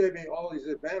it just gave me all these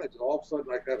advantages. All of a sudden,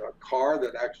 I had a car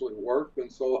that actually worked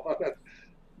and so on.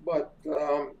 But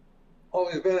all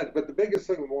these advantages. But the biggest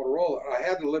thing with Motorola, I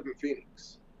had to live in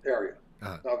Phoenix area.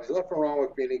 Now, there's nothing wrong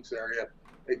with Phoenix area,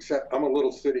 except I'm a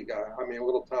little city guy. I mean, a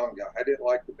little town guy. I didn't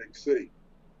like the big city.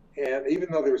 And even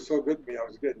though they were so good to me, I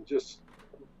was getting just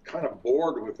kind of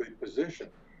bored with the position.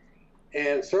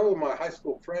 And several of my high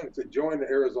school friends had joined the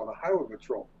Arizona Highway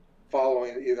Patrol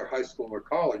following either high school or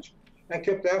college, and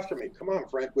kept after me. Come on,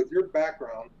 Frank, with your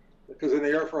background, because in the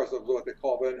Air Force I was what they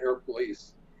call then Air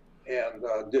Police, and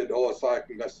did OSI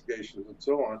investigations and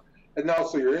so on. And now,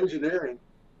 so you're engineering,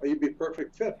 you'd be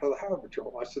perfect fit for the Highway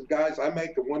Patrol. I said, guys, I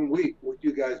make in 1 week what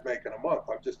you guys make in a month.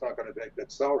 I'm just not going to take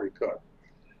that salary cut.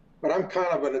 But I'm kind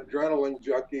of an adrenaline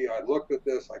junkie. I looked at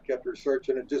this, I kept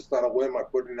researching it, just on a whim, I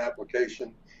put in an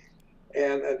application.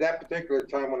 And at that particular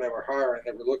time when they were hiring,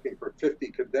 they were looking for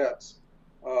 50 cadets.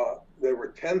 There were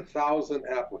 10,000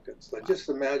 applicants. Now just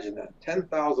imagine that,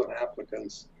 10,000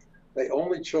 applicants. They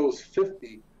only chose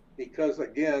 50 because,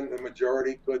 again, the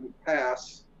majority couldn't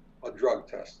pass a drug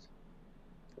test.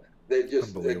 They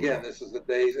just, again, this is the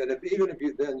days, and even if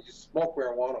you smoke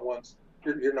marijuana once,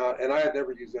 you're not, and I had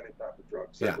never used any type of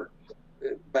drugs ever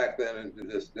back then and to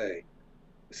this day.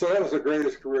 So that was the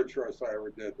greatest career choice I ever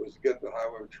did, was to get the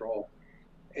Highway Patrol.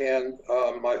 And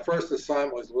my first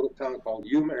assignment was a little town called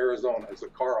Yuma, Arizona, as a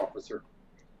car officer.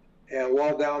 And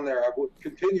while down there, I would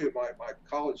continue my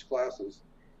college classes.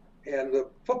 And the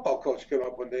football coach came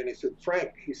up one day and he said,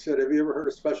 Frank, he said, have you ever heard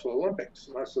of Special Olympics?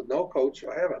 And I said, no, coach,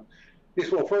 I haven't. He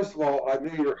said, well, first of all, I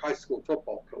knew you were a high school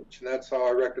football coach, and that's how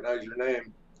I recognize your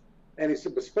name. And he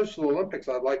said, but Special Olympics,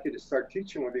 I'd like you to start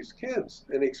teaching with these kids.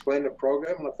 And he explained the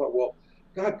program, and I thought, well,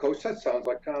 God, Coach, that sounds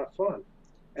like kind of fun.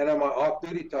 And on my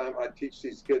off-duty time, I'd teach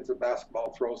these kids a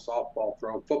basketball throw, softball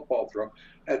throw, football throw.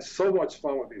 I had so much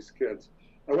fun with these kids.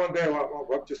 And one day,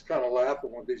 I'm just kind of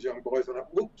laughing with these young boys, and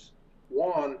oops,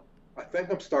 Juan, I think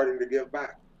I'm starting to give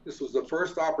back. This was the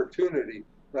first opportunity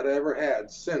that I ever had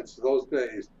since those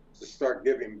days to start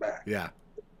giving back. Yeah.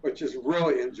 But just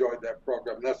really enjoyed that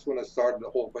program. That's when I started the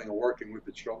whole thing of working with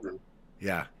the children.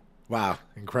 Yeah. Wow.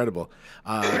 Incredible.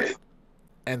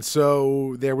 And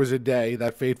so there was a day,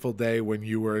 that fateful day, when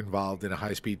you were involved in a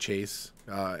high-speed chase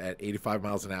at 85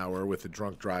 miles an hour with a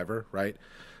drunk driver, right?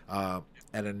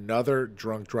 And another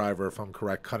drunk driver, if I'm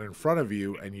correct, cut in front of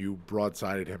you, and you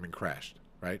broadsided him and crashed,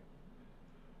 right?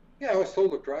 Yeah, I was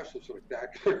told the crash was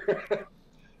spectacular.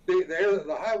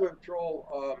 The highway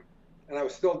patrol, and I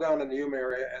was still down in the Yuma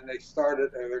area, and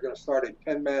they're going to start a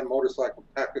 10-man motorcycle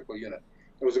tactical unit.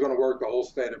 It was going to work the whole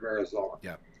state of Arizona.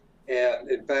 Yeah. And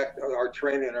in fact, our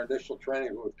initial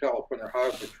training was with California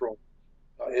Highway Patrol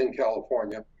in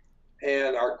California.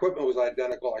 And our equipment was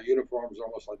identical. Our uniforms were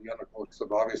almost identical,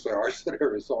 except obviously ours in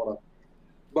Arizona.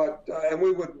 But, and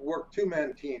we would work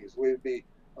two-man teams. We'd be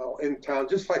in town,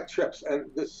 just like CHIPS. And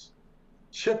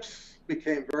CHIPS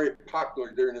became very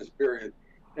popular during this period.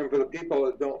 And for the people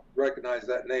that don't recognize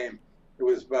that name, it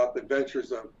was about the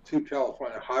adventures of two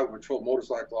California Highway Patrol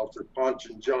motorcycle officers, Ponch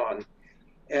and John.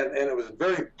 And it was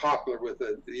very popular with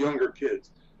the younger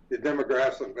kids. The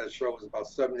demographic of that show was about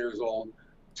 7 years old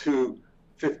to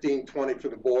 15, 20 for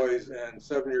the boys, and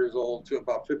 7 years old to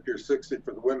about 50 or 60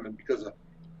 for the women, because of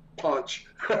Ponch.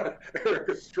 Eric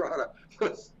Estrada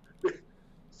was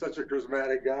such a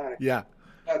charismatic guy. Yeah.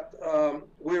 But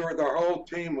our whole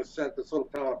team was sent to this little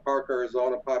town of Park,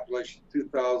 Arizona, population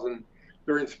 2,000.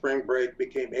 During spring break,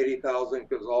 became 80,000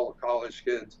 because all the college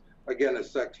kids. Again, it's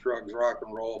sex, drugs, rock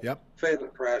and roll, Yep. fatal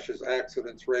crashes,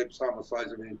 accidents, rapes,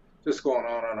 homicides. I mean, just going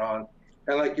on and on.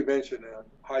 And like you mentioned, a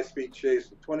high-speed chase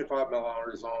with 25 mile an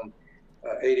hour zone,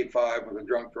 85 with a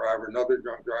drunk driver. Another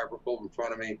drunk driver pulled in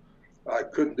front of me. I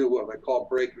couldn't do what they call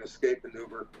break and escape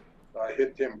maneuver. I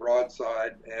hit him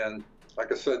broadside, and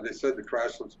like I said, they said the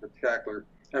crash was spectacular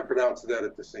and pronounced dead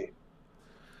at the scene.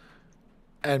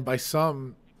 And by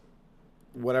some,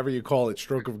 whatever you call it,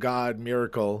 stroke of God,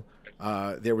 miracle,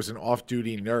 there was an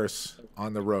off-duty nurse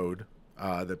on the road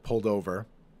that pulled over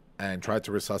and tried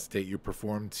to resuscitate you,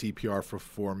 performed CPR for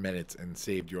 4 minutes, and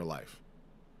saved your life.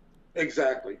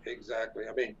 Exactly.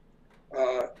 I mean,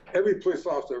 every police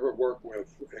officer I ever worked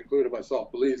with, including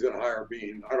myself, believes in a higher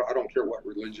being. I don't care what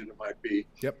religion it might be.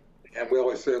 Yep. And we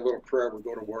always say a little prayer when we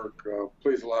go to work.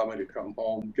 Please allow me to come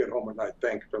home, get home at night.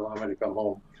 Thank you for allowing me to come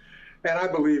home. And I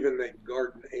believe in the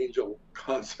guardian angel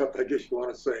concept, I guess you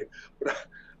want to say. But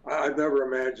I've never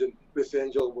imagined this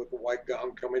angel with a white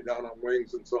gown coming down on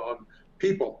wings and so on.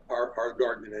 People are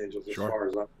guardian angels as far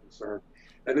as I'm concerned.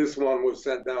 And this one was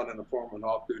sent down in the form of an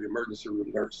off-duty emergency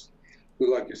room nurse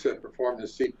who, like you said, performed the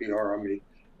CPR on me.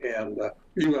 And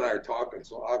you and I are talking,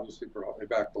 so obviously brought me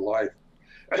back to life.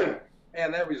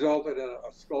 And that resulted in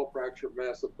a skull fracture,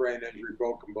 massive brain injury,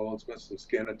 broken bones, missing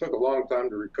skin. It took a long time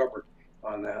to recover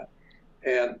on that.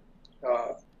 And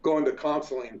going to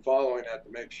counseling following that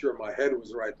to make sure my head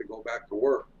was right to go back to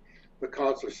work, the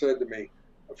counselor said to me,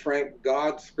 Frank,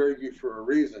 God spared you for a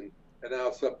reason, and now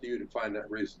it's up to you to find that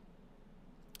reason.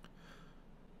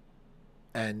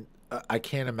 And I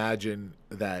can't imagine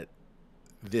that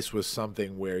this was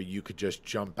something where you could just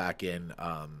jump back in,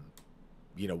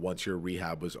 once your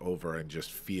rehab was over and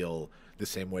just feel the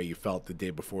same way you felt the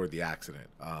day before the accident.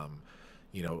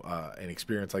 An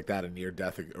experience like that, a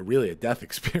death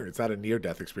experience, not a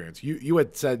near-death experience. You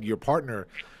had said your partner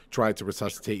tried to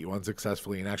resuscitate you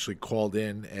unsuccessfully and actually called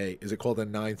in is it called a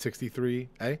 963,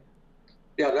 eh?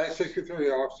 Yeah, 963,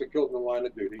 the officer killed in the line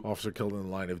of duty. Officer killed in the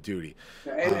line of duty.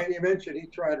 And you mentioned he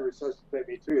tried to resuscitate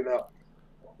me too. Now,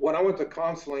 when I went to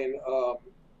counseling,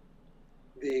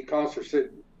 the counselor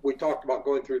said, we talked about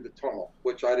going through the tunnel,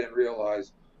 which I didn't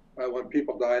realize when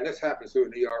people die, and this happens to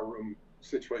an ER room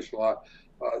situation a lot.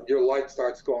 Your light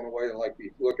starts going away, like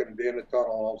you look at the end of the tunnel,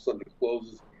 all of a sudden it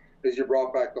closes. As you're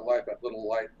brought back to life, that little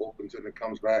light opens and it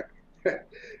comes back.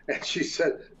 And she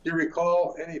said, do you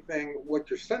recall anything, what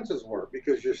your senses were?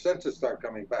 Because your senses start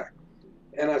coming back.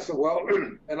 And I said, well,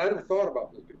 and I never thought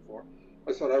about this before.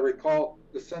 I said, I recall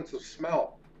the sense of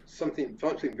smell, something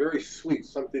very sweet,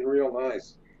 something real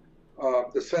nice.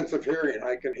 The sense of hearing,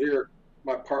 I can hear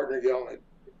my partner yelling,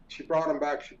 she brought him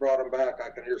back,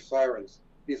 I can hear sirens.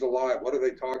 He's alive. What are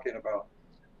they talking about?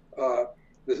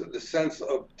 the sense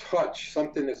of touch,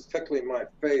 something is tickling my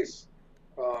face,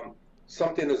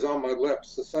 something is on my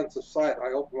lips, the sense of sight.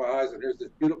 I open my eyes and here's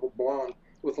this beautiful blonde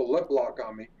with a lip lock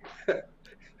on me.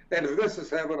 And if this is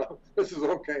heaven, this is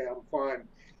okay, I'm fine.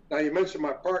 Now, you mentioned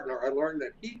my partner. I learned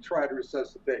that he tried to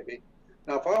resuscitate me.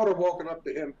 Now, if I would have woken up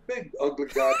to him, big, ugly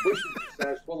guy, bushy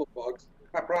mustache, full of bugs,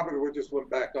 I probably would have just went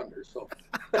back under. So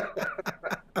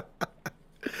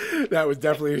that was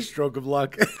definitely a stroke of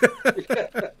luck.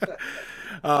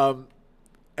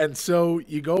 And so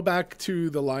you go back to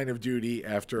the line of duty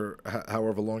after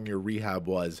however long your rehab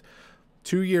was.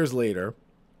 2 years later,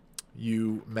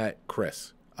 you met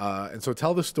Chris. And so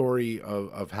tell the story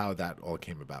of how that all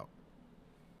came about.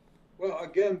 Well,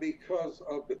 again, because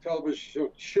of the television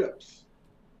show Chips,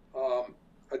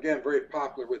 again, very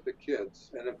popular with the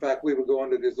kids. And in fact, we would go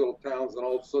into these little towns, and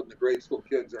all of a sudden the grade school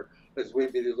kids are, as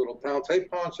we'd be these little towns, hey,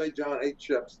 Ponch, hey, John, hey,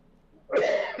 Chips.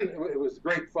 It was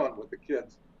great fun with the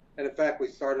kids. And in fact, we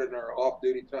started in our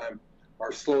off-duty time,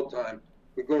 our slow time.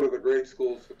 We go to the grade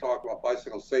schools to talk about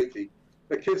bicycle safety.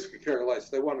 The kids could care less.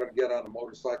 They wanted to get on the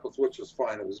motorcycles, which was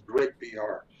fine. It was great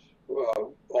PR.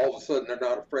 All of a sudden, they're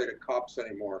not afraid of cops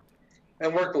anymore.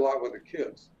 And worked a lot with the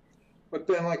kids. But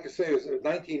then, like I say, it was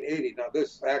 1980. Now,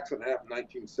 this accident happened in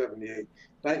 1978.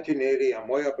 1980, I'm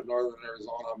way up in northern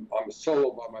Arizona. I'm a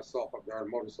solo by myself up there on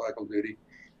motorcycle duty.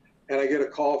 And I get a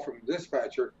call from the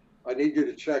dispatcher. I need you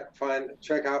to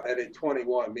check out at a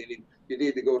 21, meaning you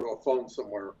need to go to a phone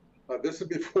somewhere. This is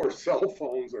before cell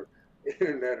phones or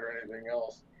internet or anything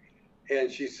else.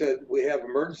 And she said, we have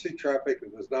emergency traffic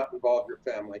that does not involve your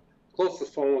family.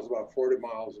 Closest phone was about 40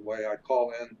 miles away. I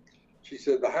call in. She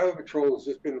said, the Highway Patrol has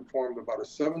just been informed about a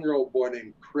 7-year-old boy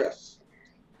named Chris.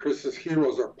 Chris's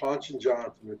heroes are Ponch and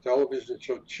John from the television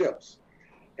show Chips.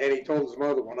 And he told his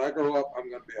mother, when I grow up, I'm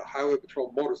going to be a Highway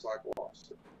Patrol motorcycle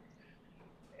officer.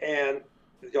 And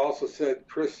he also said,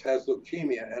 Chris has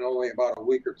leukemia and only about a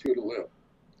week or two to live.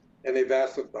 And they've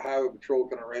asked if the Highway Patrol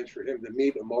can arrange for him to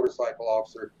meet a motorcycle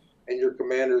officer, and your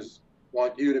commanders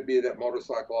want you to be that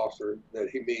motorcycle officer that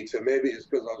he meets. And maybe it's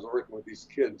because I was working with these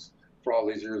kids for all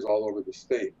these years all over the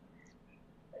state.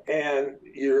 And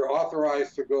you're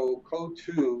authorized to go Code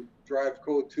 2, drive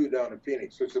Code 2 down to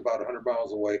Phoenix, which is about 100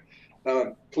 miles away.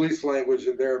 Police language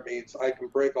in there means I can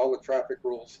break all the traffic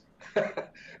rules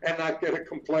and not get a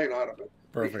complaint out of it.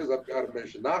 Perfect. Because I've got a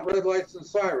mission. Not red lights and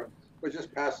sirens, but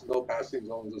just passing, no passing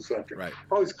zones, etc. Right.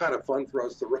 Always kind of fun for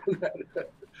us to run that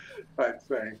type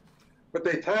thing. But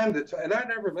they timed it, and I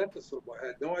never met this little boy. I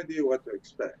had no idea what to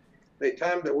expect. They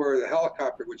timed it where the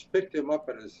helicopter, which picked him up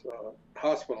at his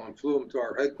hospital and flew him to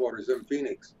our headquarters in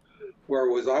Phoenix, where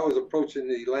it was I was approaching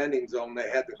the landing zone. They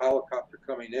had the helicopter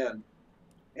coming in,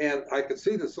 and I could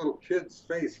see this little kid's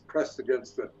face pressed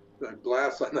against the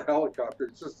glass on the helicopter.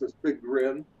 It's just this big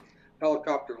grin.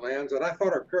 Helicopter lands, and I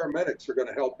thought our paramedics are going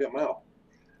to help him out.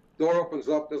 Door opens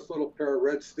up. This little pair of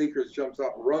red sneakers jumps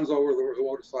out, runs over the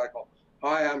motorcycle.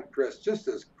 Hi, I'm Chris. Just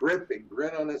this gripping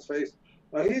grin on his face.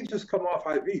 Now, he had just come off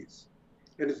IVs.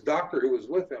 And his doctor who was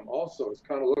with him also is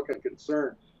kind of looking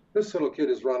concerned. This little kid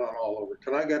is running all over.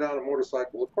 Can I get on a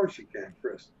motorcycle? Well, of course you can,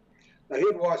 Chris. Now, he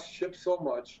had watched Chips so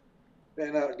much.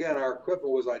 And again, our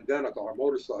equipment was identical, our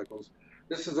motorcycles.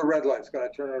 This is the red lights. Can I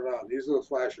turn it on? These are the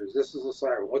flashers. This is the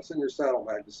siren. What's in your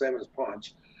saddlebag? The same as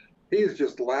Ponch. He is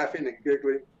just laughing and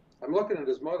giggling. I'm looking at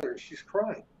his mother, and she's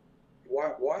crying.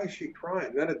 Why is she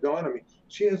crying? Then it dawned on me,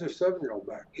 she has her 7-year-old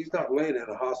back. He's not laying in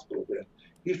a hospital bed.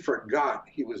 He forgot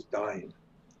he was dying.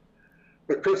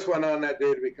 But Chris went on that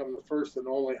day to become the first and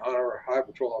only honorary Highway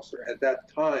Patrol officer. At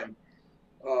that time,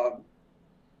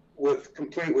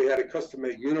 we had a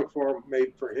custom-made uniform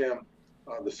made for him,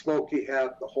 the smoky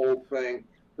hat, the whole thing.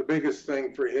 The biggest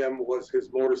thing for him was his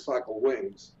motorcycle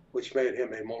wings, which made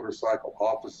him a motorcycle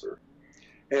officer.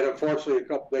 And unfortunately, a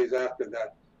couple days after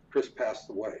that, Chris passed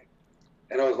away.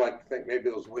 And I was like, think maybe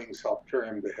those wings helped carry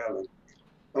him to heaven.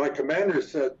 And my commander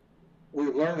said,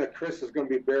 we've learned that Chris is going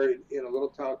to be buried in a little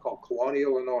town called Kewanee,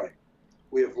 Illinois.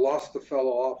 We have lost a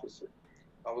fellow officer.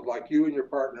 I would like you and your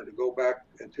partner to go back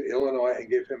into Illinois and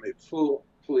give him a full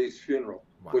police funeral,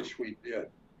 wow. Which we did.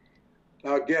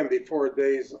 Now, again, before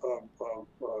days of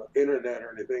internet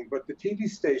or anything, but the TV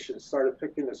stations started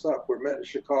picking us up. We're met in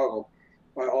Chicago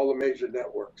by all the major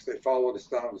networks. They followed us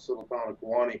down to this little town of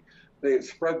Kewanee. They had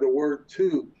spread the word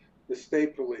to the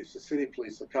state police, the city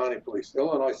police, the county police,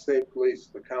 Illinois State Police,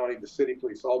 the county, the city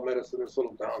police, all met us in this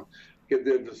little town. Did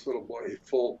this little boy a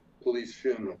full police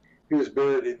funeral. He was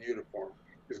buried in uniform.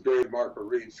 His grave marker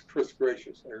reads, Chris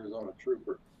Gracious, Arizona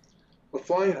Trooper. But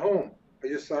flying home, I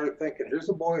just started thinking, here's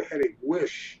a boy who had a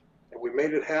wish, and we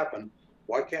made it happen.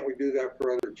 Why can't we do that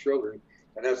for other children?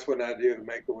 And that's when the idea of the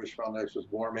Make-A-Wish Foundation was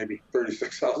born, maybe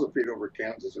 36,000 feet over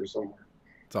Kansas or somewhere.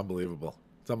 It's unbelievable.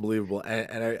 It's unbelievable.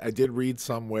 And I did read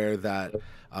somewhere that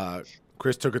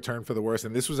Chris took a turn for the worse,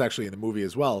 and this was actually in the movie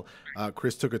as well.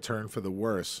 Chris took a turn for the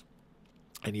worse,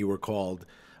 and you were called,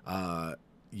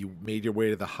 you made your way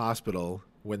to the hospital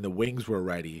when the wings were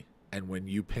ready, and when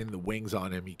you pinned the wings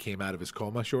on him, he came out of his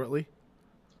coma shortly?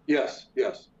 Yes.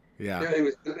 Yeah.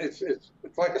 It's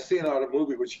like a scene out of a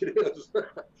movie, which it is.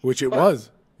 Which it was.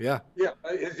 Yeah. Yeah,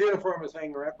 his uniform is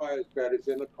hanging right by his bed. He's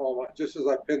in a coma. Just as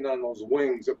I pinned on those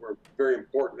wings that were very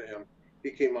important to him,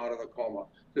 he came out of the coma.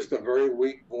 Just a very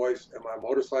weak voice. Am I a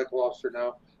motorcycle officer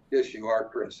now? Yes, you are,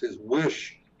 Chris. His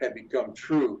wish had become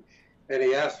true. And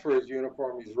he asked for his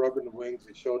uniform. He's rubbing the wings.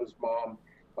 He showed his mom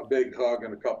a big hug,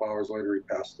 and a couple hours later, he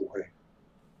passed away.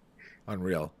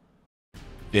 Unreal.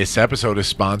 This episode is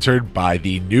sponsored by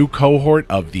the new cohort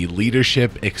of the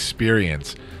Leadership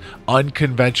Experience.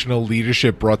 Unconventional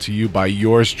leadership brought to you by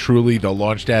yours truly, the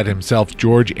launch dad himself,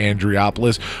 George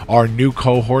Andriopoulos. Our new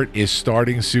cohort is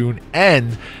starting soon,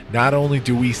 and not only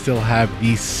do we still have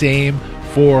the same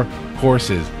 4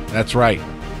 courses, that's right,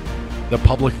 the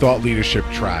public thought leadership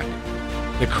track,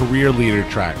 the career leader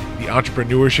track, the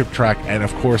entrepreneurship track, and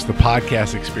of course the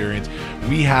podcast experience.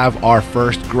 We have our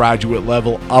first graduate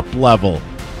level, up level,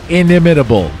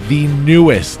 inimitable, the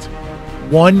newest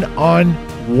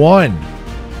one-on-one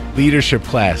leadership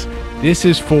class. This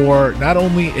is for not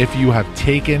only if you have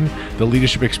taken the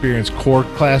leadership experience core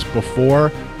class before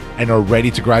and are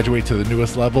ready to graduate to the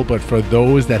newest level, but for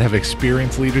those that have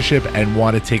experienced leadership and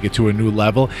want to take it to a new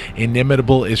level,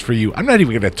 Inimitable is for you. I'm not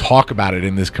even going to talk about it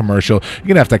in this commercial. You're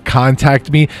going to have to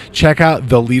contact me. Check out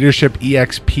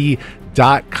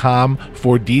theleadershipexp.com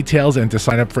for details and to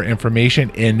sign up for information.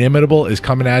 Inimitable is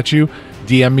coming at you.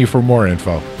 DM me for more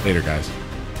info. Later, guys.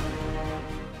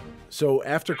 So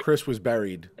after Chris was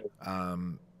buried,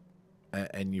 and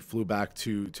you flew back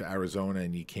to Arizona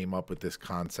and you came up with this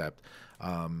concept,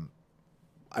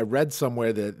 I read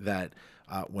somewhere that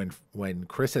when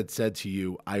Chris had said to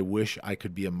you, "I wish I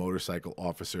could be a motorcycle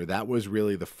officer," that was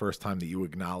really the first time that you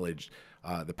acknowledged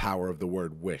the power of the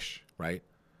word wish, right?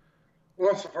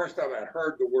 Well, that's the first time I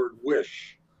heard the word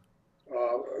wish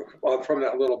from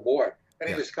that little boy. And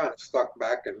he just kind of stuck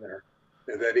back in there,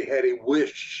 that he had a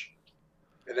wish.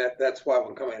 And that's why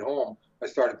when coming home, I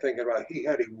started thinking about he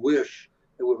had a wish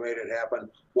that would have made it happen.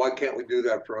 Why can't we do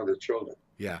that for other children?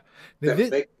 Yeah.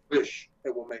 Make a wish,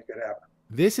 it will make it happen.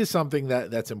 This is something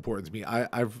that's important to me.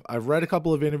 I've read a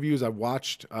couple of interviews. I've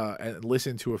watched and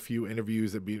listened to a few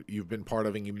interviews that you've been part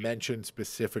of, and you mentioned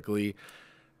specifically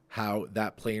how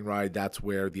that plane ride, that's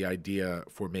where the idea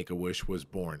for Make-A-Wish was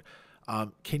born.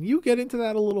 Can you get into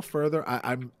that a little further?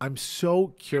 I'm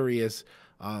so curious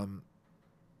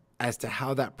as to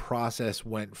how that process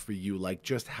went for you, like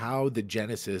just how the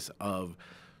genesis of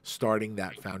starting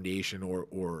that foundation or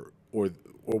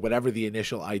whatever the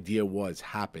initial idea was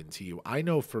happened to you. I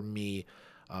know for me,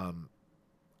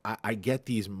 I get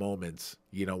these moments,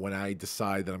 when I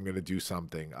decide that I'm going to do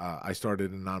something. I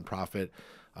started a nonprofit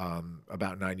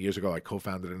about 9 years ago. I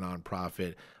co-founded a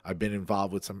nonprofit. I've been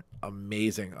involved with some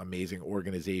amazing, amazing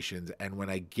organizations. And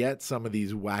when I get some of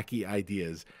these wacky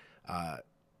ideas,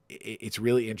 it's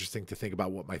really interesting to think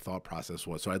about what my thought process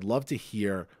was. So I'd love to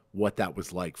hear what that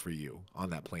was like for you on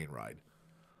that plane ride.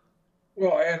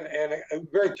 Well, and a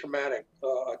very traumatic,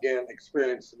 again,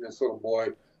 experience in this little boy.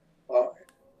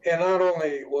 And not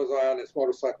only was I on this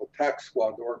motorcycle tax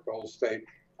squad to work the whole state,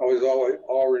 I was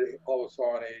already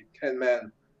on a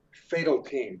 10-man fatal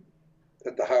team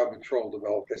that the Highway Patrol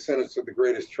developed. They sent us to the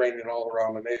greatest training all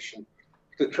around the nation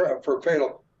for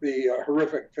the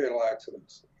horrific fatal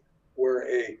accidents, where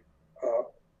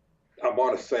I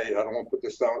want to say, I don't want to put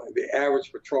this down, the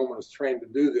average patrolman is trained to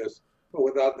do this, but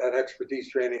without that expertise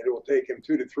training, it will take him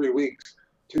 2 to 3 weeks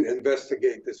to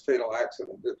investigate this fatal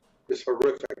accident, this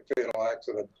horrific fatal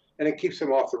accident, and it keeps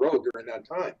him off the road during that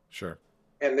time. Sure.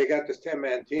 And they got this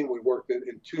 10-man team. We worked in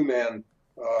 2-man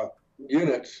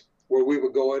units where we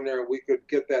would go in there and we could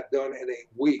get that done in a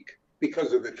week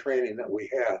because of the training that we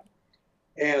had.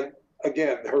 And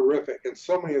again, horrific. And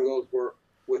so many of those were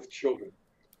with children.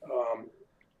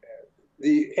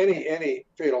 Any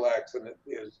fatal accident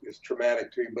is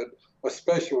traumatic to you, but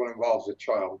especially when it involves a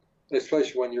child,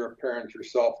 especially when you're a parent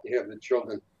yourself and you have the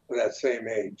children of that same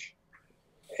age.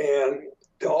 And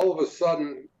all of a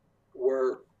sudden,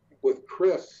 we're with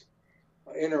Chris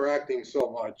interacting so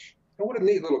much. And what a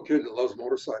neat little kid that loves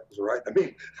motorcycles, right? I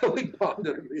mean, we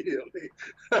bonded immediately.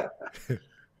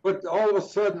 But all of a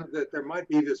sudden, that there might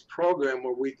be this program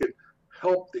where we could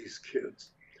help these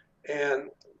kids. And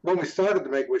when we started the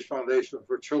Make-A-Wish Foundation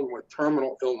for children with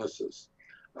terminal illnesses,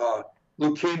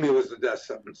 leukemia was the death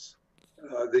sentence.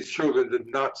 These children did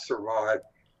not survive.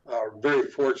 Very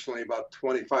fortunately, about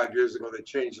 25 years ago, they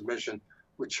changed the mission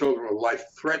with children with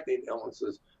life-threatening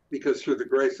illnesses, because through the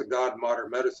grace of God and modern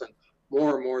medicine,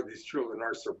 more and more of these children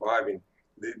are surviving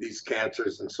these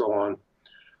cancers and so on.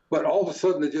 But all of a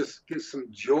sudden, it just gives some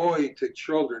joy to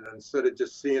children instead of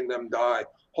just seeing them die,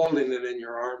 holding it in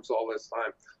your arms all this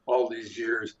time, all these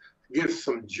years. It gives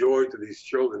some joy to these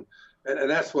children. And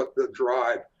that's what the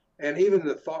drive. And even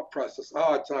the thought process,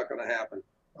 oh, it's not going to happen.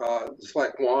 It's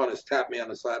like Juan has tapped me on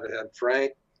the side of the head.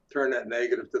 Frank, turn that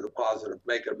negative to the positive,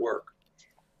 make it work.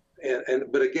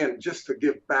 But again, just to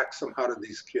give back somehow to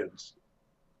these kids.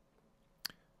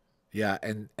 Yeah,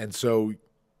 and so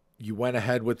you went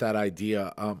ahead with that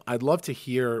idea. I'd love to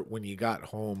hear when you got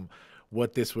home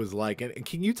what this was like. And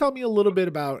can you tell me a little bit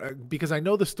about, because I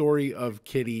know the story of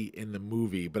Kitty in the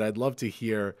movie, but I'd love to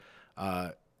hear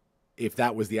if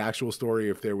that was the actual story,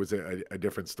 if there was a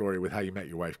different story with how you met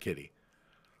your wife, Kitty.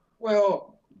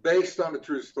 Well, based on a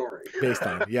true story. Based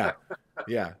on, yeah.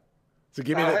 So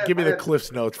give me the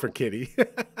Cliff's Notes for Kitty.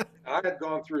 I had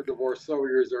gone through a divorce several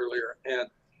years earlier, and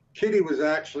Kitty was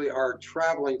actually our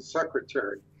traveling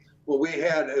secretary. Well, we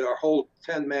had a whole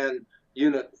 10-man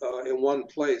unit in one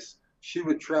place. She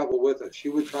would travel with us. She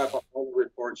would type up all the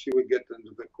reports. She would get them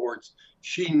to the courts.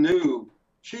 She knew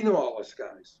all us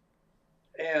guys.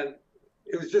 And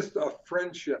it was just a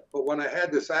friendship. But when I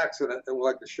had this accident, and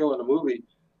like the show in the movie,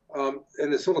 in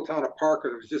this little town of Parker,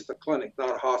 it was just a clinic,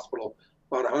 not a hospital,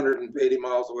 about 180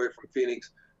 miles away from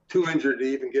Phoenix, too injured to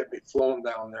even get me flown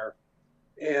down there.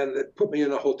 And they put me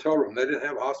in a hotel room. They didn't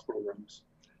have hospital rooms.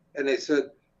 And they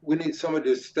said, we need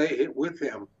somebody to stay with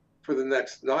him for the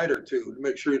next night or two to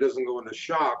make sure he doesn't go into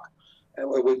shock. And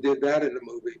we did that in the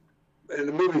movie. And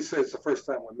the movie says it's the first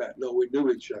time we met. No, we knew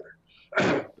each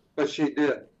other. But she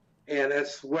did. And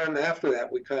that's when, after that,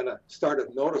 we kind of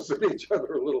started noticing each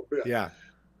other a little bit. Yeah.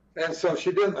 And so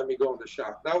she didn't let me go into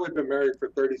shock. Now we've been married for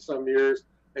 30-some years.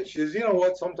 And she says, you know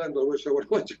what? Sometimes I wish I would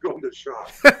have let you go into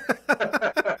shock.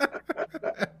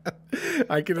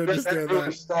 I can understand that.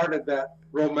 Really started that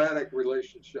romantic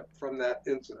relationship from that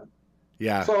incident.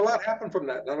 Yeah. So a lot happened from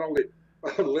that. Not only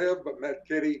lived, but met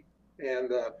Kitty,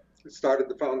 and it started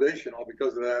the foundation all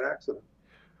because of that accident.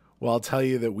 Well, I'll tell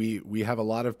you that we have a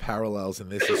lot of parallels, and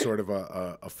this is sort of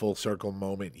a full circle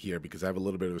moment here because I have a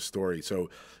little bit of a story. So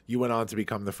you went on to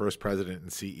become the first president and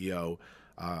CEO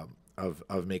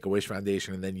of Make-A-Wish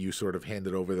Foundation, and then you sort of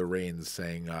handed over the reins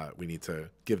saying we need to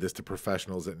give this to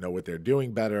professionals that know what they're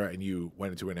doing better, and you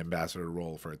went into an ambassador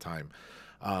role for a time.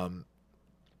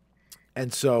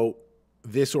 And so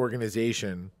this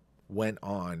organization went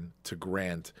on to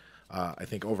grant, I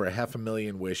think, over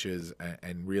 500,000 wishes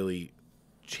and really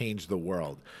change the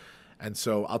world. And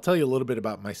so I'll tell you a little bit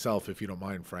about myself, if you don't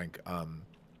mind, Frank, and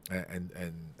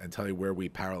tell you where we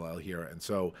parallel here. And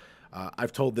so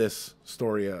I've told this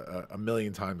story a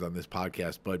million times on this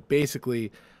podcast, but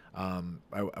basically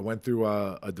I went through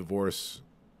a divorce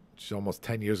almost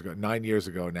 10 years ago, 9 years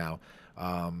ago now,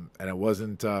 and I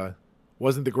wasn't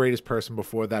the greatest person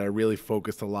before that. I really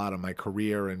focused a lot on my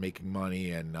career and making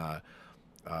money, and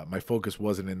my focus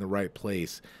wasn't in the right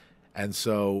place. And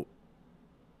so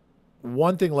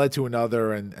one thing led to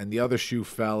another, and the other shoe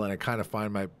fell, and I kind of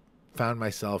found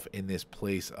myself in this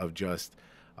place of just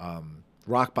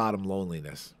rock bottom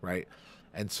loneliness, right?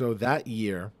 And so that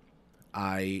year,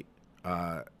 I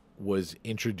was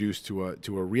introduced to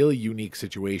a really unique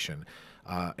situation.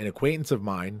 An acquaintance of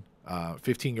mine,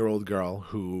 15-year-old girl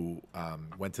who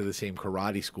went to the same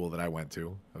karate school that I went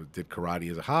to, did karate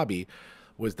as a hobby,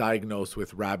 was diagnosed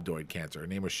with rhabdoid cancer. Her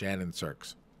name was Shannon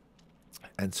Sirks.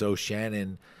 And so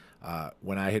Shannon,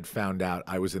 when I had found out,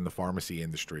 I was in the pharmacy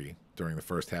industry during the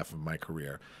first half of my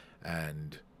career,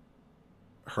 and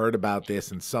heard about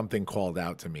this, and something called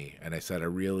out to me, and I said,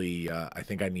 I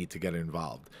think I need to get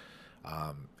involved.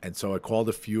 And so I called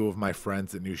a few of my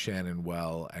friends that knew Shannon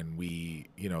well, and we,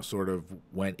 sort of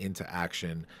went into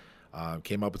action,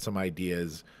 came up with some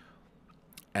ideas,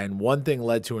 and one thing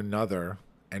led to another,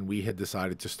 and we had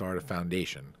decided to start a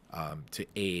foundation to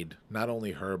aid not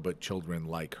only her, but children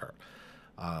like her.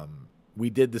 We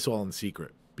did this all in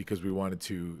secret because we wanted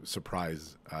to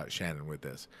surprise Shannon with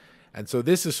this. And so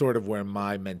this is sort of where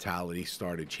my mentality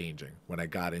started changing, when I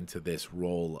got into this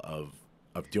role of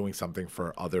doing something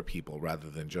for other people rather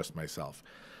than just myself.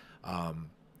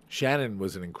 Shannon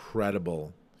was an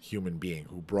incredible human being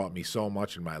who brought me so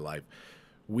much in my life.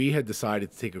 We had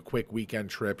decided to take a quick weekend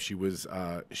trip. She was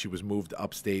moved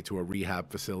upstate to a rehab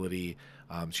facility.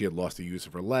 She had lost the use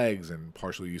of her legs and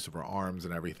partial use of her arms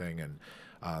and everything. And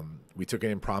we took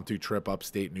an impromptu trip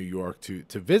upstate New York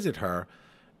to visit her.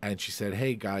 And she said,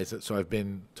 hey, guys, so I've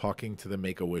been talking to the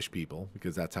Make-A-Wish people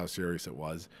because that's how serious it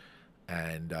was.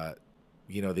 And,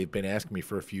 they've been asking me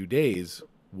for a few days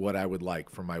what I would like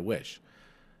for my wish.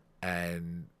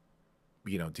 And,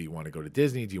 do you want to go to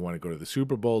Disney? Do you want to go to the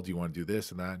Super Bowl? Do you want to do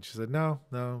this and that? And she said, no,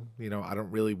 I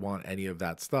don't really want any of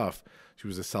that stuff. She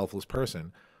was a selfless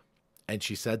person. And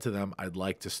she said to them, I'd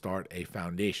like to start a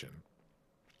foundation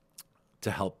to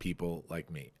help people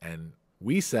like me. And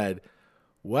we said,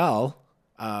 well,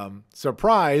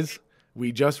 surprise,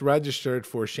 we just registered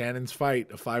for Shannon's Fight,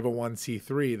 a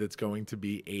 501c3 that's going to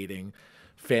be aiding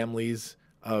families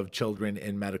of children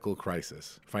in medical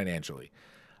crisis financially.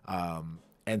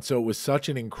 And so it was such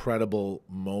an incredible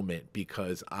moment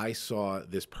because I saw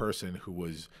this person who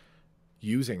was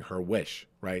using her wish,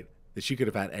 right? That she could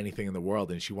have had anything in the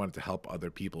world and she wanted to help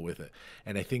other people with it.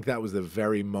 And I think that was the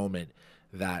very moment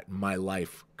that my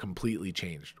life completely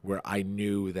changed, where I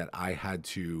knew that I had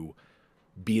to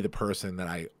be the person that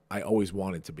I always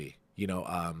wanted to be,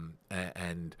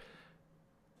 and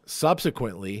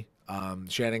subsequently,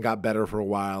 Shannon got better for a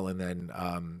while, and then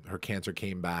her cancer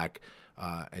came back,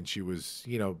 and she was,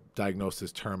 diagnosed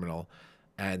as terminal,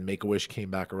 and Make-A-Wish came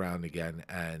back around again.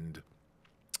 And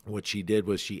what she did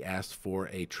was she asked for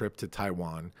a trip to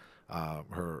Taiwan.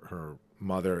 Her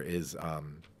mother is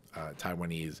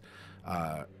Taiwanese.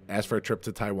 Asked for a trip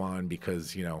to Taiwan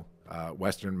because,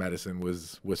 Western medicine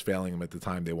was failing them at the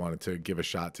time. They wanted to give a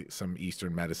shot to some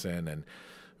Eastern medicine and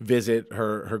visit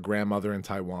her grandmother in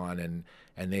Taiwan.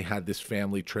 And they had this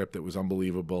family trip that was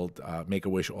unbelievable.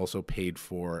 Make-A-Wish also paid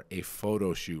for a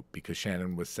photo shoot because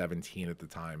Shannon was 17 at the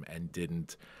time and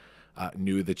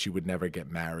knew that she would never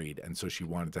get married. And so she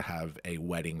wanted to have a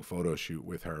wedding photo shoot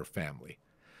with her family,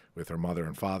 with her mother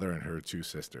and father and her 2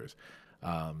 sisters.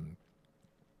 And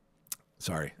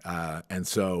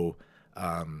so,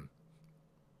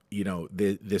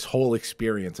 this whole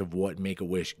experience of what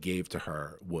Make-A-Wish gave to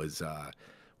her was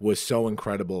so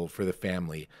incredible for the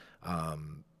family.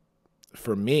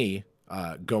 For me,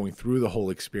 going through the whole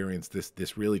experience,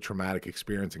 this really traumatic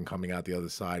experience, and coming out the other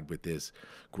side with this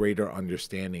greater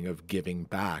understanding of giving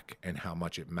back and how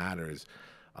much it matters,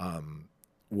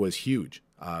 was huge,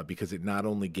 because it not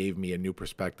only gave me a new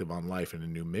perspective on life and a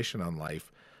new mission on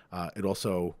life, it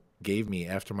also gave me,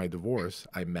 after my divorce,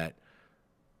 I met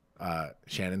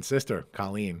Shannon's sister,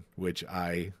 Colleen, which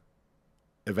I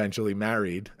eventually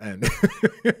married, and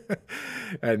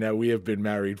and now we have been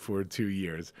married for 2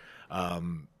 years.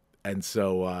 And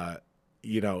so,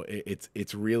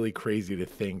 it's really crazy to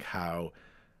think how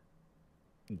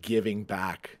giving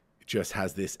back just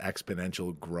has this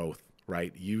exponential growth,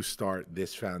 right? You start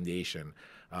this foundation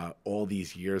all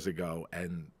these years ago,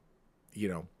 and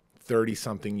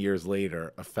 30-something years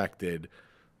later affected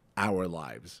our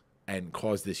lives and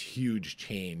caused this huge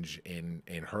change in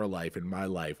her life and my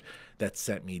life that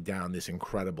sent me down this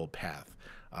incredible path.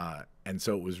 And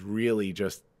so it was really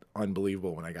just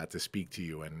unbelievable when I got to speak to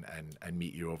you and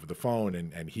meet you over the phone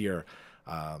and hear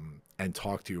and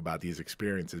talk to you about these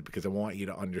experiences, because I want you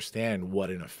to understand what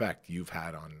an effect you've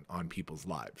had on people's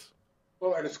lives.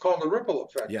 Well, and it's called a ripple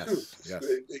effect, yes, too. Yes.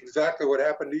 Exactly what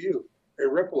happened to you, a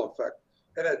ripple effect.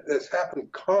 And it's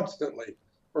happened constantly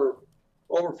for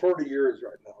over 40 years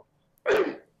right now.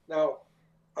 Now,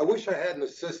 I wish I had an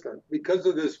assistant because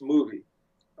of this movie,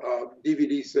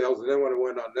 DVD sales, and then when it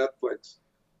went on Netflix,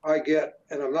 I get,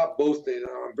 and I'm not boasting,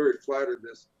 I'm very flattered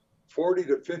this, 40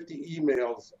 to 50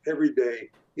 emails every day,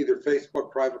 either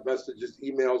Facebook private messages,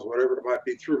 emails, whatever it might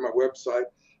be, through my website,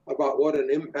 about what an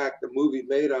impact the movie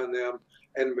made on them,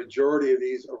 and the majority of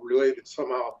these are related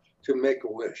somehow to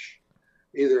Make-A-Wish.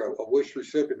 Either a wish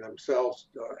recipient themselves,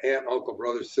 aunt, uncle,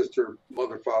 brother, sister,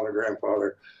 mother, father,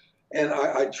 grandfather. And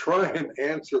I try and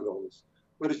answer those,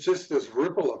 but it's just this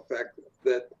ripple effect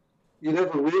that you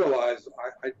never realize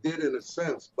I did in a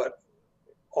sense, but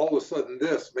all of a sudden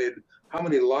this made how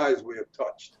many lives we have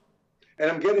touched.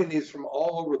 And I'm getting these from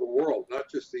all over the world,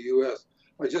 not just the U.S.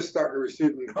 I'm just starting to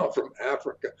receive them now from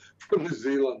Africa, from New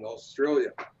Zealand,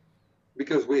 Australia,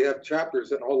 because we have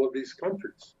chapters in all of these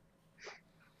countries.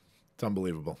 It's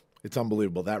unbelievable. It's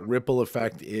unbelievable. That ripple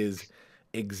effect is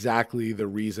exactly the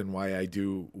reason why I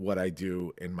do what I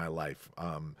do in my life.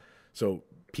 So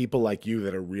people like you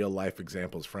that are real life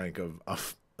examples, Frank,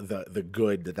 of the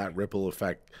good that ripple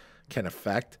effect can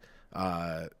affect,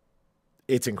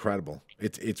 it's incredible.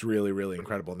 It's really, really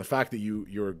incredible. And the fact that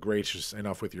you're gracious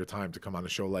enough with your time to come on a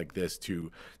show like this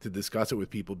to discuss it with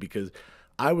people, because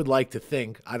I would like to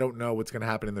think, I don't know what's going to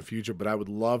happen in the future, but I would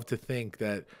love to think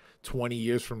that 20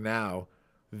 years from now,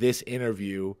 this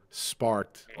interview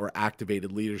sparked or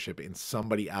activated leadership in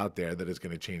somebody out there that is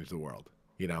going to change the world,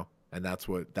 and that's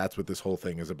what this whole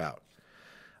thing is about.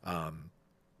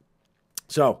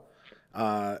 So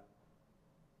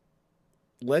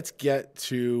let's get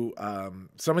to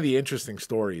some of the interesting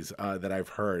stories that I've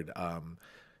heard.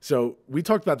 So we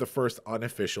talked about the first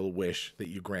unofficial wish that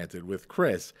you granted with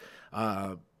Chris,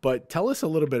 but tell us a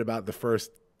little bit about the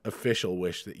first official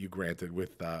wish that you granted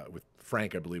with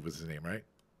Frank, I believe was his name, right?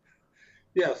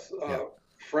 Yes,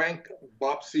 Frank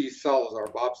Bopsy Salazar,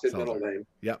 Bopsy middle name.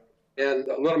 Yep. And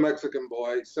a little Mexican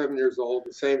boy, 7 years old,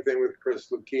 the same thing with Chris,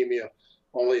 leukemia,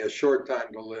 only a short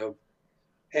time to live.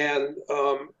 And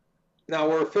now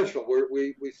we're official.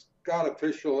 We got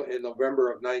official in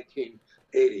November of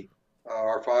 1980,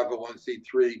 our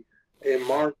 501c3. In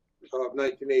March of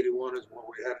 1981 is when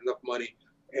we had enough money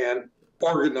and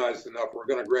organized enough. We're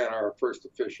going to grant our first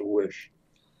official wish.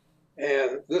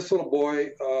 And this little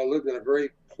boy lived in a very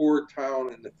poor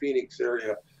town in the Phoenix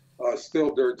area,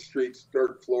 still dirt streets,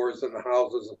 dirt floors in the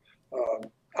houses,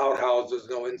 outhouses,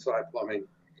 no inside plumbing.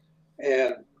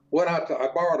 And I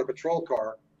borrowed a patrol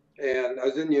car, and I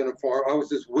was in uniform. I was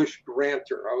his wish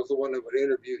granter. I was the one that would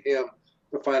interview him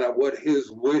to find out what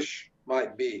his wish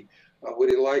might be. Would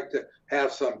he like to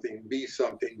have something, be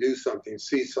something, do something,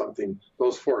 see something,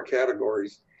 those 4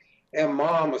 categories. And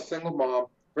mom, a single mom,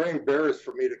 very embarrassed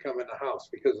for me to come in the house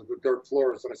because of the dirt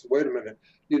floors. And I said, wait a minute,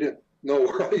 you didn't know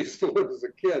where I used to live as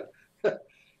a kid.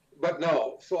 But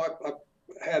no, so I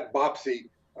had Bopsy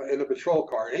in the patrol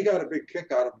car. And he got a big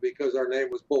kick out of it because our name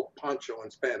was both Pancho in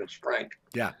Spanish, Frank.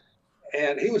 Yeah.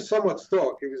 And he was somewhat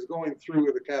stoic. He was going through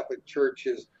with the Catholic Church,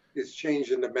 his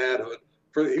change into manhood.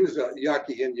 He was a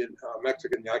Yaqui Indian,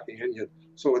 Mexican Yaqui Indian,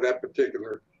 so with that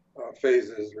particular phase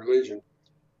of his religion.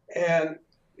 And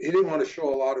he didn't want to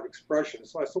show a lot of expression.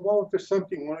 So I said, well, if there's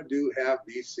something you want to do, have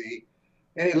DC.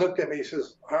 And he looked at me, he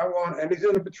says, and he's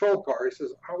in a patrol car. He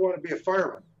says, I want to be a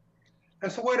fireman. I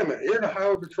said, wait a minute, you're in a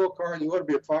highway patrol car and you want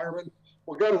to be a fireman?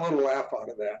 Well, got a little laugh out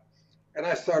of that. And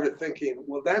I started thinking,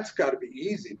 well, that's got to be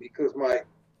easy because my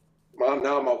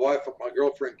wife, my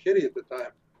girlfriend Kitty at the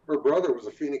time, her brother was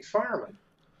a Phoenix fireman.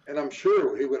 And I'm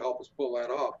sure he would help us pull that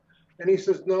off. And he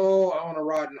says, no, I want to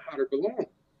ride in a hot air balloon.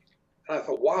 And I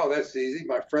thought, wow, that's easy.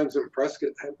 My friends in Prescott,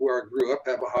 where I grew up,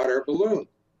 have a hot air balloon.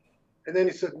 And then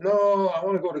he said, no, I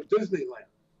want to go to Disneyland.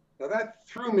 Now that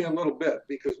threw me a little bit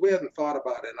because we hadn't thought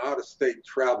about an out-of-state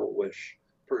travel wish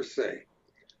per se.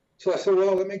 So I said,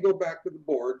 well, let me go back to the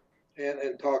board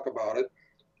and talk about it.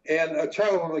 And a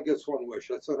child only gets one wish.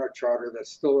 That's in our charter.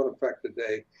 That's still in effect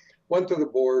today. Went to the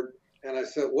board and I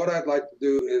said, what I'd like to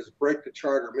do is break the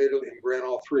charter immediately and grant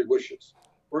all 3 wishes.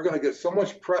 We're going to get so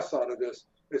much press out of this,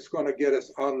 it's going to get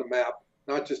us on the map,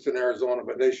 not just in Arizona,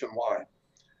 but nationwide.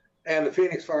 And the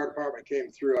Phoenix Fire Department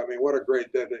came through. I mean, what a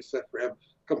great day they set for him,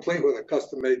 complete with a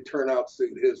custom-made turnout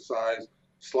suit his size,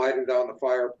 sliding down the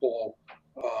fire pole.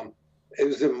 It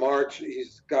was in March.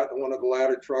 He's got one of the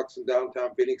ladder trucks in downtown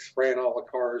Phoenix, spraying all the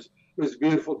cars. It was a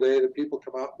beautiful day. The people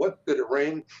come out. What, did it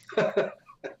rain?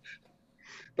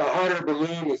 The hot air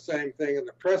balloon was the same thing, and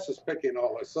the press is picking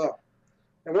all this up.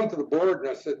 I went to the board and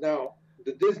I said, now,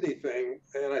 the Disney thing,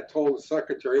 and I told the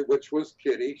secretary, which was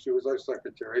Kitty, she was our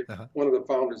secretary, one of the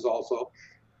founders also,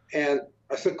 and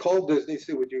I said, call Disney,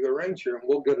 see what you can arrange here, and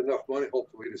we'll get enough money,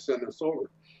 hopefully, to send us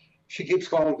over. She keeps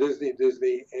calling Disney,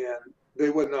 and they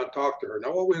would not talk to her.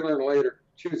 Now, what we learned later,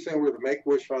 she was saying we're the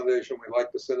Make-A-Wish Foundation, we'd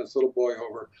like to send this little boy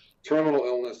over, terminal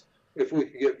illness, if we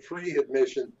could get free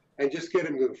admission, and just get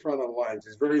him to the front of the lines.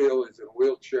 He's very ill, he's in a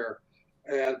wheelchair,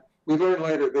 and we learned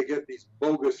later they get these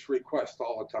bogus requests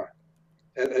all the time.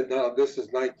 And now this is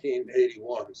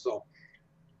 1981. So,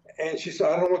 and she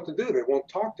said, I don't know what to do. They won't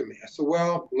talk to me. I said,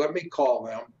 well, let me call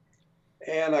them.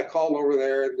 And I called over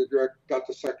there and got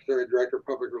the secretary, director of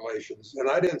public relations.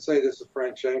 And I didn't say this is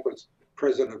Frank Shankwitz,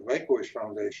 president of Make-A-Wish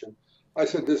Foundation. I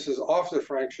said, this is Officer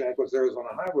Frank Shankwitz, Arizona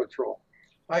Highway Patrol.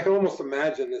 I can almost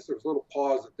imagine this. There's a little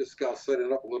pause that this gal set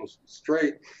it up a little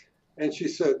straight. And she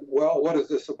said, well, what is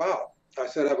this about? I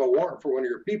said, I have a warrant for one of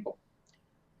your people.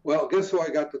 Well, guess who I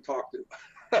got to talk to?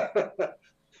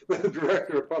 The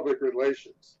director of public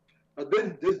relations.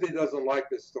 Disney doesn't like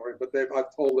this story, but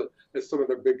I've told it at some of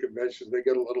their big conventions. They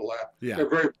get a little laugh. Yeah. They're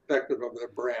very protective of their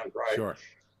brand, right? Sure.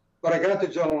 But I got the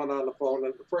gentleman on the phone,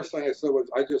 and the first thing I said was,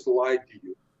 I just lied to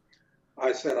you.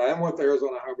 I said, I am with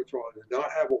Arizona Highway Patrol. I did not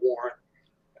have a warrant.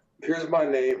 Here's my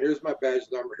name. Here's my badge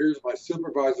number. Here's my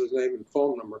supervisor's name and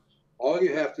phone number. All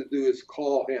you have to do is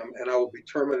call him, and I will be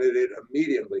terminated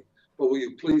immediately. But will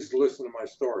you please listen to my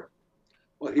story?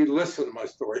 Well, he listened to my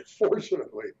story,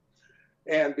 fortunately.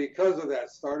 And because of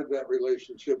that, started that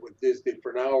relationship with Disney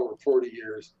for now over 40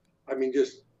 years. I mean,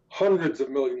 just hundreds of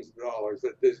millions of dollars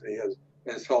that Disney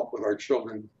has helped with our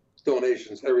children,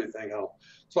 donations, everything else.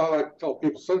 So I like to tell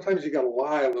people, sometimes you got to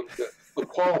lie a little bit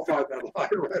qualified that line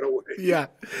right away. Yeah,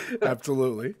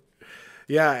 absolutely.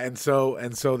 Yeah, and so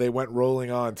they went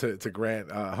rolling on to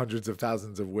grant hundreds of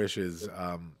thousands of wishes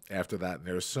after that. And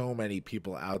there's so many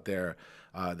people out there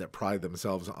that pride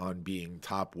themselves on being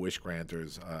top wish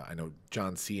granters. I know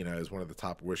John Cena is one of the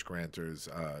top wish granters.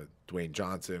 Dwayne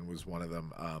Johnson was one of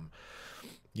them.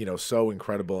 So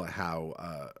incredible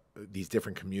how these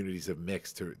different communities have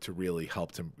mixed to really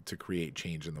help to create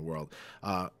change in the world.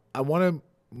 I want to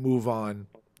move on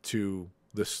to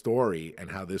the story and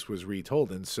how this was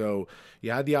retold. And so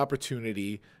you had the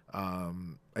opportunity.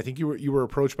 I think you were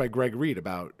approached by Greg Reed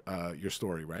about your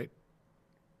story, right?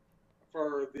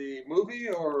 For the movie,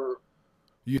 or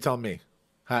you tell me.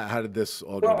 How did this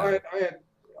all go down?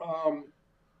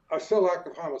 I was still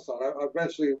active homicide. I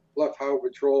eventually left Highway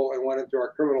Patrol and went into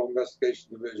our criminal investigation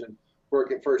division,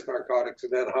 working first narcotics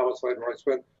and then homicide, where I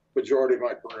spent majority of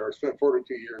my career. I spent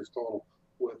 42 years total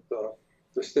with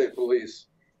the state police.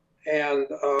 And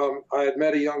I had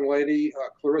met a young lady,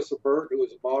 Clarissa Burt, who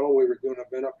was a model. We were doing an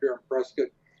event up here in Prescott.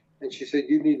 And she said,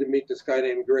 you need to meet this guy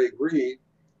named Greg Reed.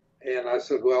 And I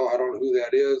said, well, I don't know who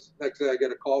that is. Next day I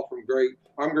get a call from Greg.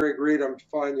 I'm Greg Reed. I'm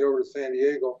flying you over to San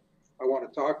Diego. I want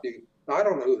to talk to you. Now, I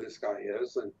don't know who this guy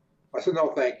is. And I said, no,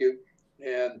 thank you.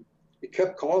 And he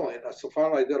kept calling. So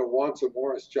finally I did a Watson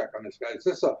Morris check on this guy. Is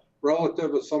this a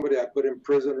relative of somebody I put in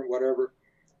prison or whatever?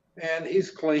 And he's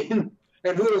clean.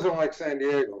 And who doesn't like San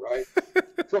Diego, right?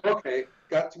 So, okay,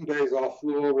 got some days off,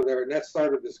 flew over there, and that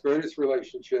started this greatest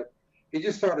relationship. He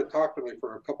just started talking to me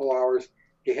for a couple hours.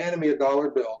 He handed me a dollar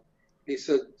bill. He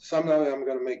said, someday I'm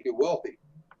going to make you wealthy.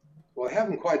 Well, I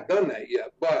haven't quite done that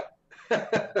yet, but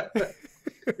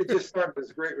it just started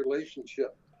this great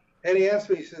relationship. And he asked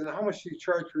me, he said, how much do you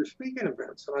charge for your speaking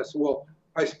events? And I said, well,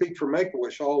 I speak for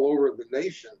Make-A-Wish all over the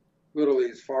nation, literally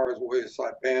as far as ways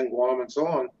like Saipan, Guam, and so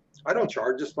on. I don't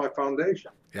charge, just my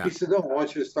foundation. Yeah. He said, no, I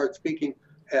want you to start speaking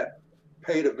at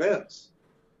paid events.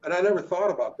 And I never thought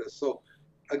about this. So,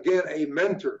 again, a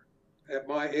mentor at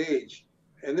my age,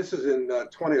 and this is in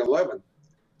 2011,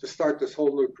 to start this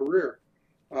whole new career.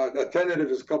 Attended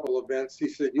his couple of events. He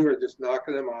said, you are just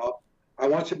knocking them out. I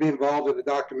want you to be involved in the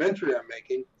documentary I'm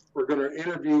making. We're going to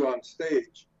interview on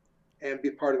stage and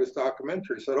be part of this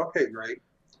documentary. I said, okay, great.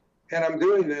 And I'm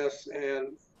doing this,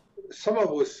 and some of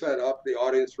it was set up, the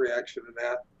audience reaction and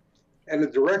that. And the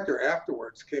director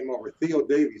afterwards came over, Theo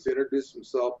Davies, introduced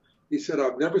himself. He said,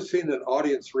 I've never seen an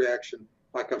audience reaction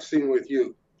like I've seen with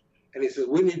you. And he says,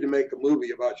 we need to make a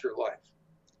movie about your life.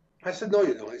 I said, no,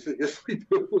 you don't. He said, yes, we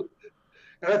do.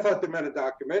 And I thought they meant a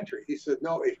documentary. He said,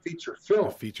 no, a feature film.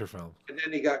 A feature film. And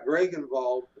then he got Greg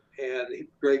involved, and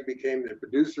Greg became the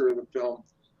producer of the film.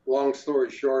 Long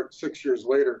story short, 6 years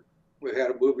later, we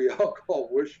had a movie out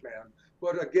called Wishman.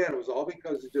 But again, it was all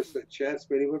because of just a chance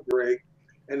meeting with Greg,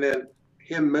 and then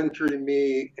him mentoring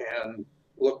me, and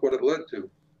look what it led to.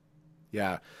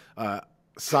 Yeah.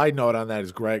 Side note on that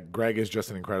is Greg. Greg is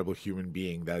just an incredible human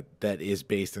being that is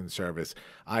based in service.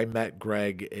 I met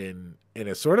Greg in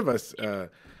a sort of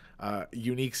a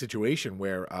unique situation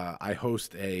where I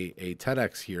host a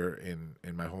TEDx here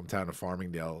in my hometown of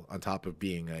Farmingdale, on top of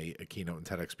being a keynote and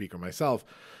TEDx speaker myself.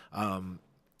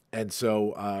 And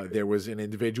so there was an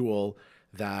individual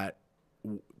that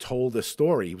told a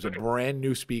story. He was a brand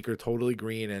new speaker, totally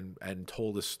green, and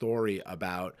told a story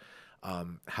about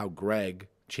how Greg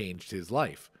changed his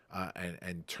life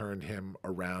and turned him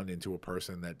around into a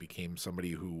person that became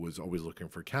somebody who was always looking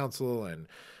for counsel and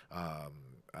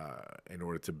in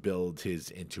order to build his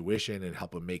intuition and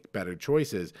help him make better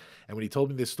choices. And when he told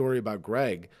me this story about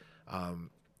Greg,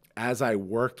 as I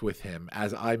worked with him,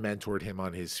 as I mentored him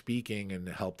on his speaking and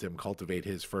helped him cultivate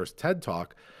his first TED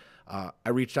Talk, I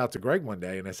reached out to Greg one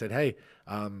day and I said, hey,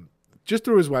 just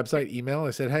through his website, email,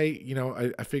 I said, hey,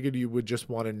 I figured you would just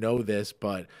want to know this,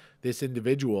 but this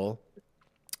individual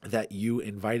that you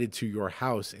invited to your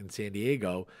house in San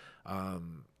Diego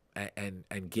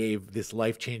and gave this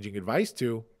life-changing advice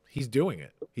to, he's doing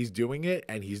it. He's doing it,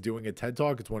 and he's doing a TED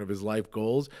Talk. It's one of his life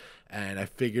goals, and I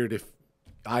figured if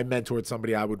I mentored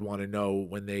somebody, I would want to know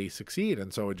when they succeed,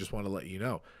 and so I just want to let you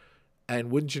know.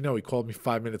 And wouldn't you know, he called me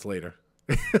 5 minutes later.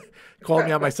 Called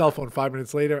me on my cell phone 5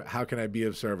 minutes later. How can I be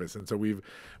of service? And so we've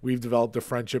developed a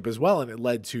friendship as well, and it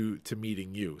led to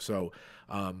meeting you. So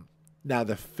now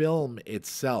the film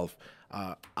itself,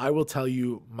 I will tell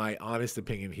you my honest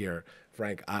opinion here,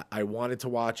 Frank. I wanted to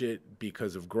watch it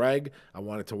because of Greg. I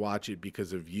wanted to watch it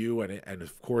because of you, and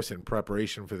of course in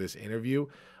preparation for this interview.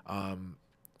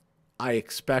 I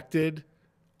expected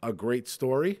a great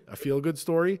story, a feel-good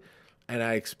story, and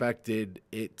I expected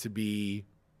it to be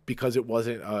because it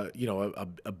wasn't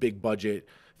a big budget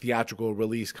theatrical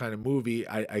release kind of movie,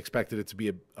 I expected it to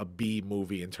be a B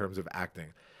movie in terms of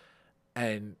acting.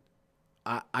 And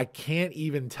I can't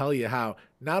even tell you how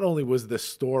not only was the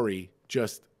story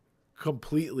just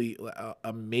completely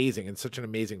amazing and such an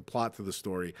amazing plot to the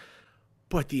story,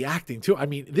 but the acting too. I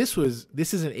mean, this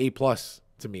is an A+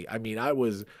 to me. I mean, I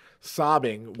was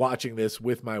sobbing watching this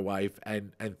with my wife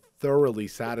and thoroughly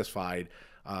satisfied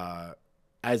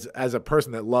as a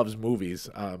person that loves movies.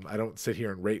 I don't sit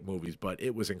here and rate movies, but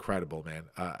it was incredible, man.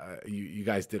 You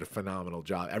guys did a phenomenal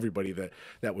job. Everybody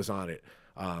that was on it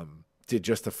did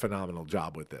just a phenomenal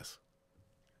job with this.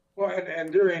 Well,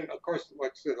 and during, of course,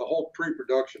 like I said, the whole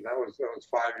pre-production, that was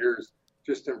 5 years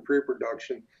just in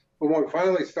pre-production. But when we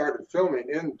finally started filming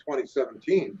in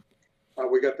 2017,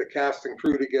 we got the cast and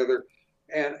crew together.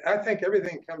 And I think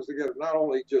everything comes together, not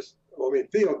only just,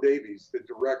 Theo Davies, the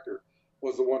director,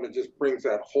 was the one that just brings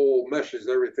that whole, meshes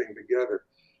everything together.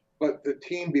 But the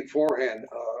team beforehand,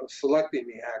 selecting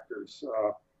the actors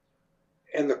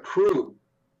and the crew,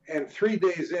 and 3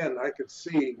 days in, I could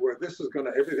see where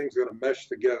everything's gonna mesh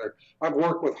together. I've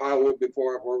worked with Hollywood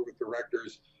before. I've worked with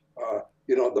directors,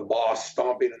 the boss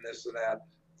stomping and this and that.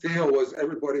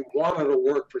 Everybody wanted to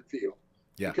work for Theo.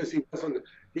 Yeah. Because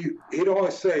he'd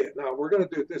always say, now we're gonna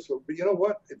do it this way, but you know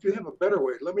what? If you have a better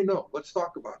way, let me know. Let's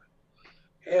talk about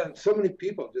it. And so many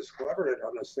people just collaborated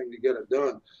on this thing to get it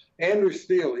done. Andrew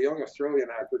Steele, a young Australian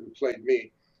actor who played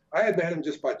me, I had met him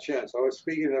just by chance. I was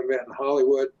speaking at an event in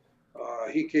Hollywood.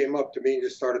 He came up to me and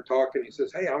just started talking. He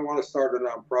says, hey, I want to start a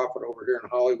nonprofit over here in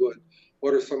Hollywood.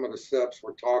 What are some of the steps?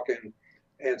 We're talking.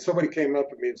 And somebody came up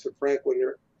to me and said, Frank,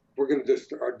 we're going to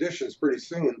just auditions pretty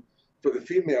soon for the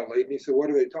female lead. And he said, what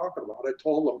are they talking about? I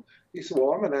told him. He said,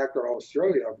 well, I'm an actor in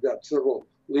Australia. I've got several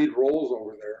lead roles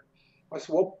over there. I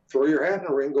said, well, throw your hat in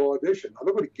the ring, go audition. Now,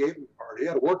 nobody gave him the part. He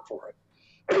had to work for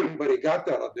it. But he got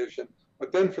that audition.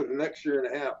 But then for the next year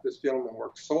and a half, this gentleman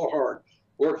worked so hard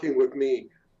working with me,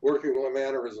 working with my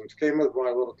mannerisms, came up to my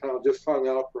little town, just hung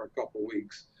out for a couple of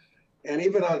weeks. And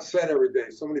even on set every day,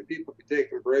 so many people be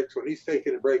taking breaks. When he's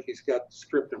taking a break, he's got the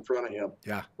script in front of him.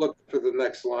 Yeah. Looking for the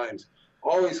next lines.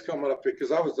 Always coming up,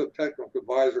 because I was the technical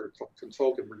advisor,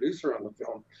 consultant producer on the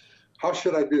film. How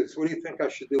should I do this? What do you think I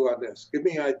should do on this? Give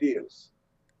me ideas.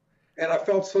 And I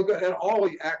felt so good. And all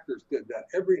the actors did that.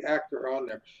 Every actor on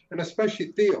there. And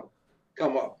especially Theo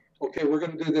come up. Okay, we're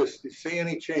going to do this. Do you see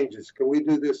any changes? Can we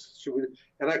do this? Should we?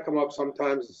 And I come up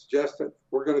sometimes and suggest it.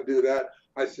 We're going to do that.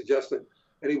 I suggest it.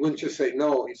 And he wouldn't just say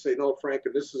no. He'd say, no, Frank,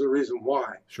 and this is the reason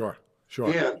why. Sure.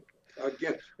 Again.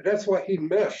 And that's why he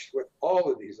meshed with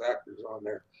all of these actors on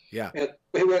there. Yeah. And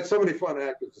we had so many fun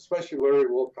actors, especially Larry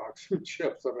Wilcox, who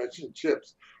Chips. I mentioned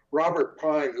Chips. Robert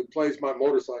Pine, who plays my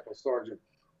motorcycle sergeant.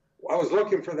 I was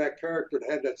looking for that character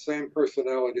that had that same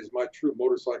personality as my true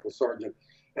motorcycle sergeant.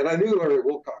 And I knew Larry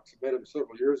Wilcox. I met him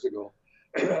several years ago.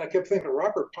 And I kept thinking,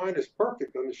 Robert Pine is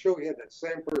perfect on the show. He had that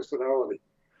same personality.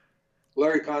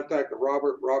 Larry contacted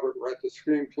Robert. Robert read the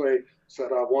screenplay,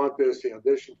 said, I want this. He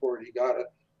auditioned for it. He got it.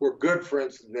 We're good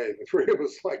friends today. The three of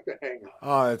us like to hang out.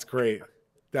 Oh, that's great.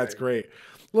 That's great.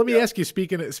 Let me ask you,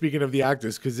 speaking of the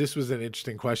actors, because this was an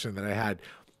interesting question that I had.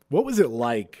 What was it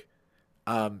like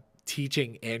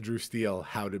teaching Andrew Steele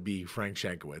how to be Frank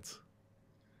Shankwitz?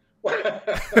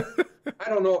 I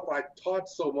don't know if I taught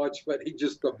so much, but he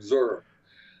just observed.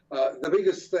 The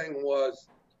biggest thing was,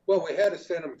 well, we had to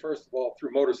send him, first of all, through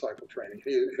motorcycle training.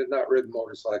 He had not ridden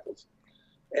motorcycles.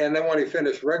 And then when he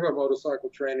finished regular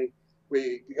motorcycle training,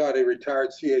 we got a retired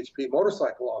CHP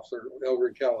motorcycle officer over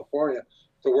in California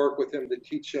to work with him to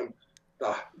teach him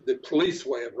the police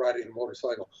way of riding a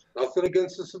motorcycle. Nothing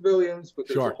against the civilians, but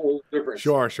there's a whole difference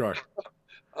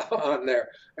on there.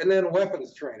 And then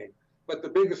weapons training. But the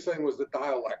biggest thing was the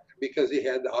dialect, because he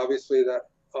had obviously that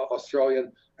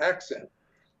Australian accent.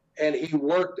 And he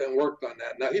worked on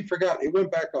that. Now he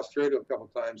went back to Australia a couple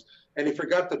of times, and he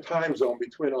forgot the time zone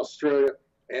between Australia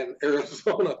and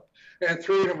Arizona. And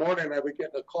 3 a.m, I would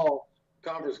get a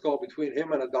conference call between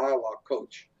him and a dialogue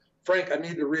coach. Frank, I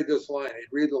need to read this line.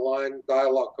 He'd read the line,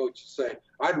 dialogue coach would say,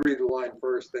 I'd read the line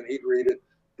first, then he'd read it.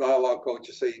 Dialogue coach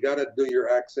would say, you got to do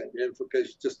your accent, your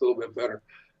implication just a little bit better.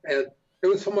 And it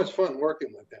was so much fun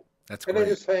working with him. That's great. And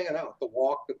then just hanging out, the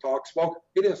walk, the talk, smoke.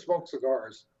 He didn't smoke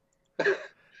cigars.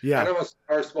 Yeah. And I'm a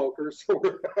cigar smoker, so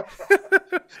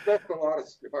smoked a lot of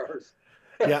cigars.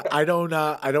 Yeah, I don't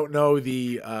know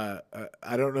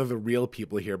the real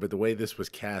people here, but the way this was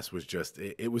cast was just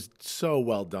it was so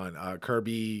well done.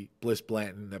 Kirby Bliss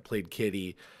Blanton that played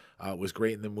Kitty was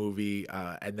great in the movie,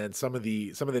 and then some of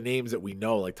the names that we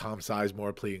know, like Tom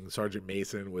Sizemore playing Sergeant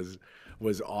Mason,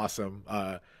 was awesome.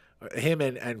 Him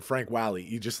and Frank Whaley.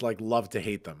 You just like love to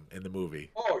hate them in the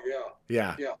movie. Oh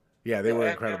yeah. Yeah, they were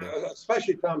And, incredible.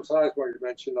 especially Tom Sizemore, you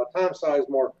mentioned. Tom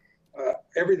Sizemore,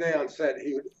 every day on set,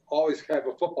 he would always have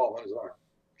a football in his arm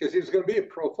because he was going to be a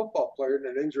pro football player, and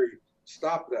an injury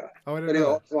stopped that. Oh, I didn't But he know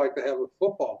always liked to have a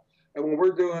football. And when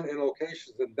we're doing in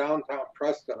locations in downtown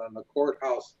Preston on the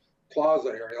courthouse plaza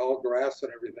area, all grass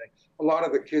and everything, a lot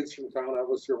of the kids from town, I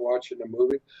was here watching the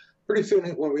movie. Pretty soon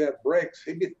when we had breaks,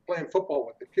 he'd be playing football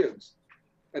with the kids.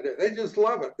 And they just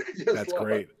love it. That's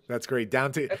great. That's great.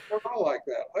 Down to and they're all like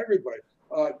that. Everybody.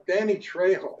 Danny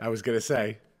Trejo. I was gonna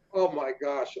say. Oh my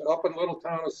gosh! Up in little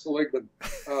town of Seligman,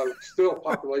 still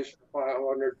population of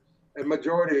 500, and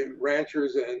majority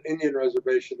ranchers and Indian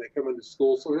reservation. They come into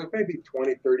school, so there's maybe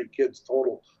 20, 30 kids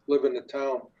total live in the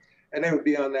town, and they would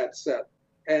be on that set.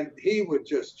 And he would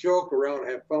just joke around,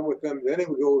 have fun with them. Then he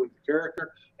would go into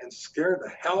character and scare the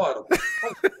hell out of them.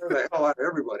 Scare the hell out of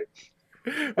everybody.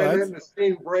 And then the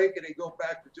scene break, and he'd go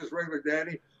back to just regular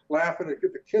Danny, laughing. And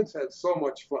the kids had so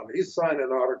much fun. He's signing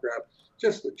autographs.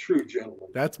 Just a true gentleman.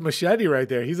 That's Machete right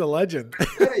there. He's a legend.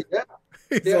 Yeah.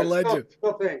 He's a legend.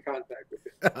 Still stay in contact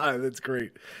with him. That's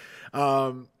great.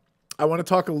 I want to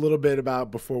talk a little bit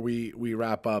about, before we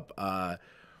wrap up.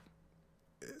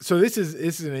 So this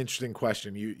is an interesting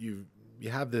question. You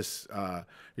have this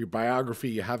your biography.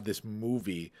 You have this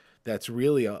movie that's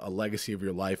really a legacy of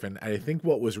your life. And I think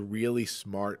what was really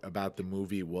smart about the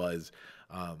movie was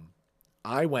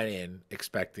I went in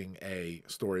expecting a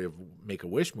story of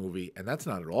Make-A-Wish movie, and that's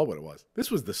not at all what it was.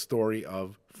 This was the story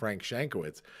of Frank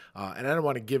Shankwitz. And I don't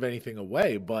want to give anything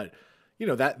away, but you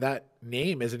know, that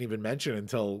name isn't even mentioned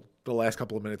until the last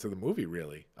couple of minutes of the movie,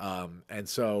 really. And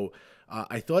so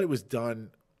I thought it was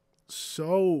done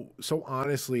so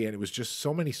honestly, and it was just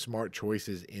so many smart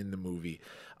choices in the movie.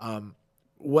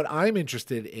 What I'm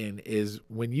interested in is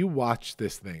when you watch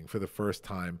this thing for the first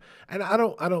time, and I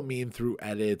don't mean through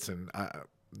edits and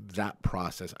that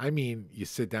process. I mean, you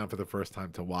sit down for the first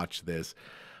time to watch this.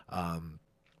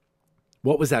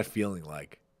 What was that feeling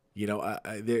like? You know,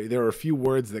 there are a few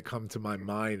words that come to my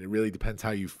mind. It really depends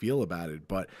how you feel about it.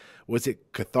 But was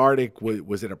it cathartic?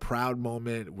 Was it a proud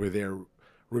moment? Were there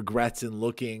regrets in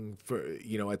looking for,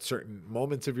 you know, at certain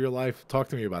moments of your life? Talk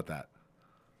to me about that.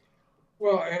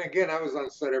 Well, and again, I was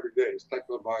on set every day as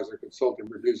technical advisor,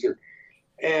 consultant, producer.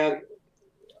 And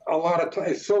a lot of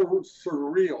times, it's so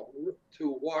surreal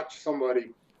to watch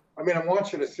somebody. I mean, I'm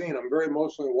watching a scene. I'm very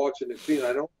emotionally watching the scene.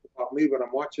 I don't know about me, but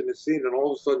I'm watching the scene, and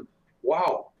all of a sudden,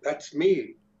 wow, that's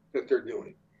me that they're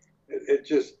doing. It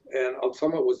just, and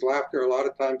some of it was laughter. A lot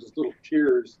of times it's little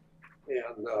tears,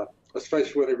 and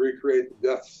especially when they recreate the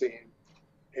death scene.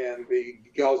 And the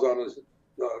gals on us,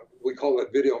 we call it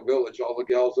Video Village, all the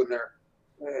gals in there,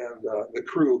 and the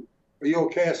crew. Are you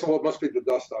okay? I said, well, it must be the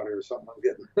dust out here or something. I'm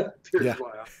getting tears in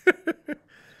my eyes.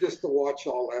 Just to watch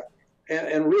all that.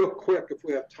 And real quick, if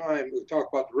we have time, we'll talk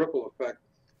about the ripple effect.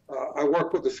 I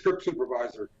work with the script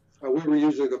supervisor. We were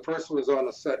usually the first ones on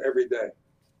the set every day.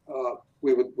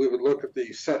 We would look at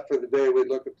the set for the day. We'd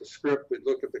look at the script. We'd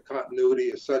look at the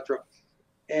continuity, etc.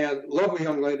 And lovely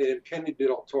young lady named Kenny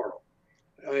Del Toro.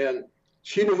 And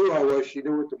she knew who I was. She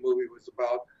knew what the movie was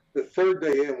about. The third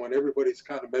day in, when everybody's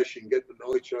kind of meshing, getting to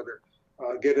know each other,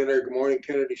 get in there, good morning,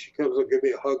 Kennedy. She comes up, give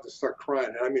me a hug, to start crying.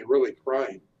 And I mean, really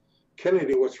crying.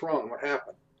 Kennedy, what's wrong? What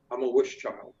happened? I'm a wish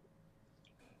child.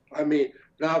 I mean,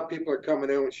 now people are coming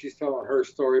in when she's telling her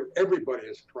story. Everybody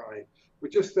is crying.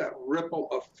 With just that ripple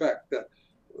effect that,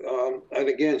 and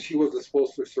again, she wasn't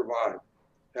supposed to survive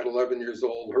at 11 years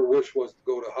old. Her wish was to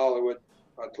go to Hollywood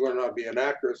to learn how to be an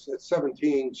actress. At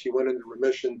 17, she went into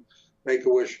remission.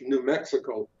 Make-A-Wish, New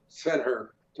Mexico, sent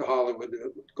her to Hollywood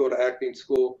to go to acting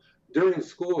school. During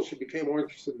school, she became more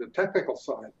interested in the technical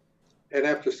side. And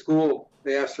after school,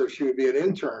 they asked her if she would be an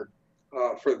intern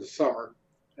for the summer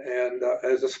and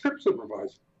as a script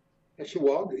supervisor. And she,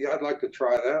 well, yeah, I'd like to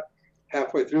try that.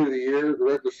 Halfway through the year, the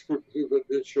regular script supervisor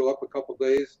did show up a couple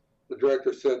days. The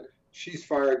director said, she's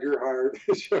fired, you're hired.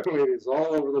 This young lady is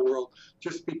all over the world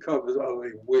just because of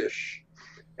a wish.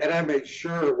 And I made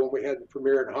sure when we had the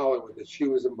premiere in Hollywood that she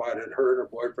was invited, her and her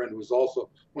boyfriend, who was also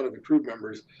one of the crew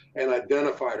members, and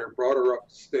identified her, brought her up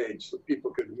to stage so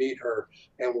people could meet her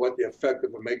and what the effect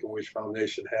of the Make-A-Wish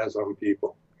Foundation has on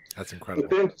people. That's incredible.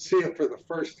 But then to see it for the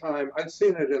first time, I'd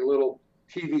seen it in little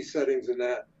TV settings and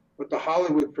that, but the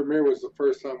Hollywood premiere was the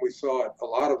first time we saw it, a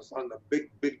lot of us on the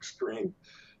big screen,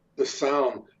 the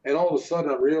sound. And all of a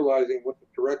sudden I'm realizing what the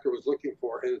director was looking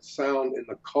for in the sound, in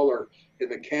the color, in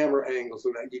the camera angles,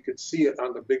 and that you could see it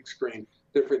on the big screen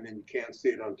different than you can see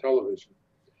it on television.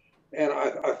 And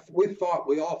we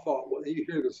all thought, well, you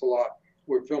hear this a lot,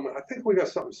 we're filming, I think we got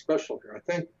something special here.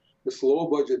 I think this low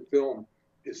budget film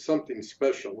is something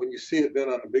special. When you see it then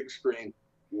on the big screen,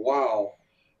 wow.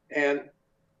 And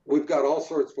we've got all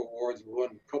sorts of awards. We won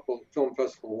a couple of film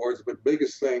festival awards, but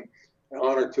biggest thing, an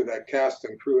honor to that cast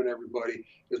and crew and everybody,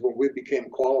 is when we became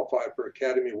qualified for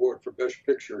Academy Award for Best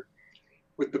Picture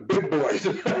with the big boys.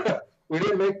 We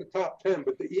didn't make the top 10,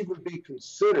 but to even be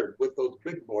considered with those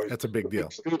big boys. That's a big deal.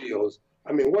 Big studios.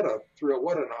 I mean, what a thrill,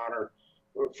 what an honor,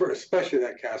 for especially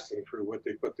that cast and crew, what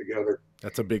they put together.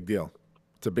 That's a big deal.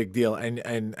 It's a big deal.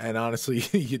 And honestly,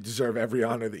 you deserve every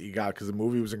honor that you got, because the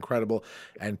movie was incredible.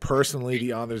 And personally,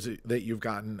 the honors that you've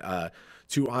gotten,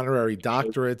 2 honorary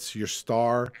doctorates, your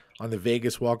star on the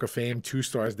Vegas Walk of Fame, 2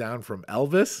 stars down from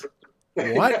Elvis.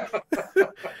 What?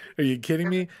 Are you kidding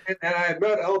me? And I had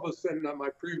met Elvis in my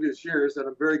previous years, and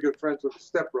I'm very good friends with the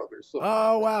stepbrothers. So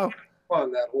oh, wow.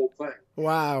 Fun, that whole thing.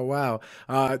 Wow.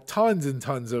 Tons and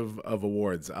tons of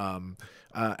awards.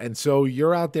 And so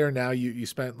you're out there now. You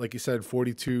spent, like you said,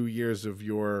 42 years of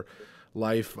your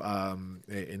life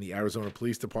in the Arizona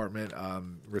Police Department,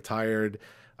 retired,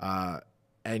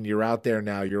 and you're out there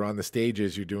now. You're on the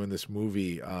stages. You're doing this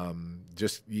movie.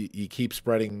 Just you keep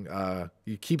spreading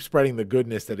the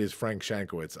goodness that is Frank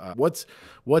Shankwitz.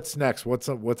 What's next? What's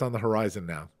on the horizon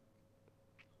now?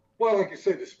 Well, like you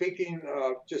said, the speaking.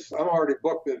 I'm already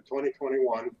booked in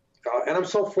 2021. And I'm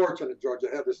so fortunate, George,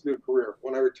 I have this new career.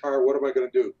 When I retire, what am I going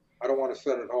to do? I don't want to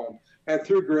sit at home. And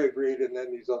through Greg Reed and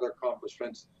then these other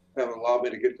accomplishments have allowed me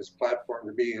to get this platform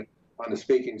to be on the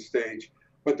speaking stage.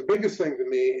 But the biggest thing to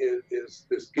me is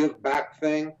this give back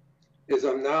thing. Is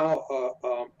I'm now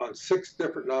on 6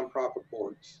 different nonprofit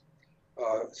boards,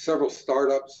 several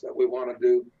startups that we want to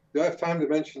do. Do I have time to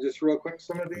mention just real quick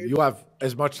some of these? You have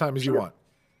as much time as you want.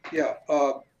 Yeah.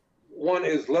 One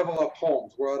is Level Up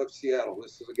Homes. We're out of Seattle.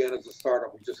 This is, again, as a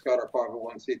startup. We just got our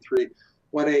 501c3.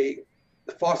 When a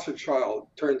foster child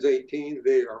turns 18,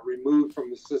 they are removed from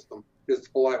the system, is the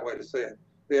polite way to say it.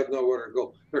 They have nowhere to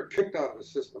go. They're kicked out of the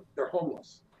system. They're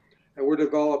homeless. And we're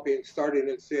developing, starting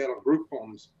in Seattle, group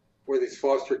homes where these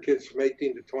foster kids from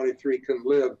 18 to 23 can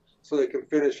live so they can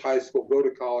finish high school, go to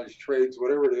college, trades,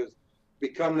 whatever it is,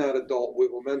 become that adult. We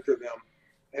will mentor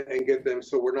them and get them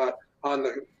so we're not on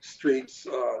the streets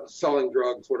selling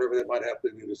drugs, whatever they might have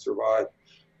to do to survive.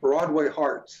 Broadway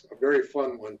Hearts, a very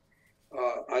fun one.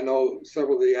 I know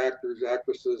several of the actors,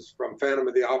 actresses from Phantom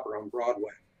of the Opera on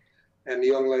Broadway. And the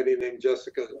young lady named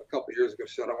Jessica a couple of years ago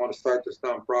said, I want to start this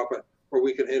nonprofit where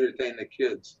we can entertain the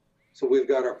kids. So we've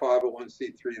got our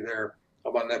 501c3 there.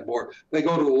 I'm on that board. They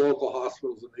go to the local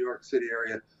hospitals in the New York City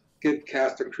area, get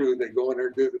cast and crew. They go in there,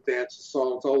 do the dances,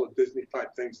 songs, all the Disney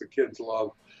type things the kids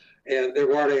love. And they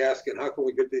were already asking, how can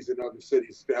we get these in other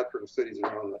cities, theatrical cities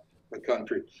around the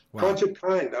country? Wow. Project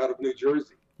Kind out of New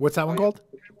Jersey. What's that one called?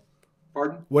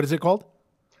 Pardon? What is it called?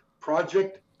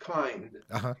 Project Kind.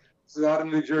 Uh-huh. This is out of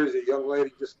New Jersey. A young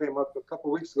lady just came up a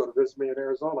couple of weeks ago to visit me in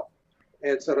Arizona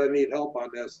and said, I need help on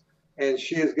this. And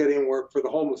she is getting work for the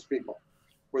homeless people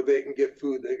where they can get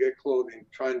food, they get clothing,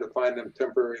 trying to find them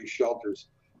temporary shelters.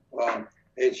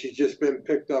 And she's just been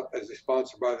picked up as a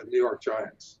sponsor by the New York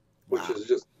Giants, which is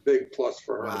just a big plus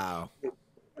for her. Wow.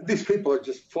 These people are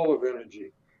just full of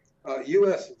energy.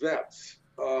 U.S. vets,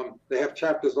 they have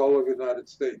chapters all over the United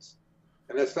States.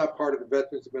 And that's not part of the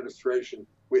Veterans Administration.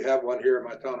 We have one here in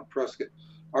my town of Prescott.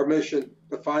 Our mission,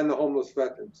 to find the homeless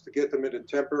veterans, to get them into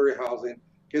temporary housing,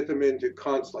 get them into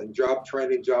counseling, job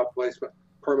training, job placement,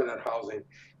 permanent housing.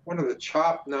 One of the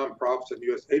top nonprofits in the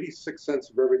U.S., 86 cents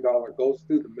of every dollar goes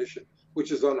through the mission,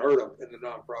 which is unheard of in the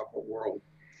nonprofit world.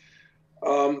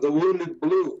 The Wounded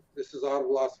Blue, this is out of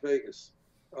Las Vegas.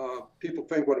 People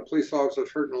think when a police officer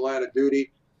is hurt in the line of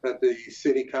duty that the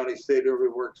city, county, state, whoever he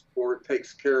works for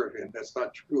takes care of him. That's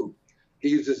not true. He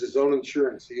uses his own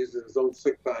insurance. He uses his own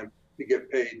sick time to get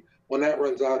paid. When that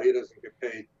runs out, he doesn't get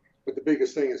paid. But the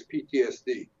biggest thing is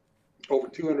PTSD. Over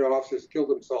 200 officers killed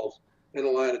themselves in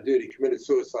the line of duty, committed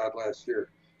suicide last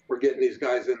year. We're getting these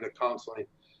guys into counseling.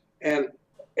 And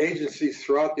agencies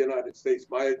throughout the United States,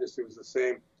 my agency was the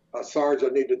same. Sarge, I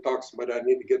need to talk to somebody. I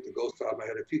need to get the ghost out of my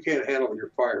head. If you can't handle it,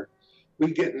 you're fired.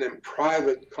 We get them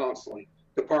private counseling.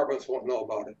 Departments won't know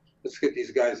about it. Let's get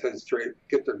these guys head straight,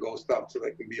 get their ghost out so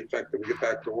they can be effective and get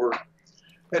back to work.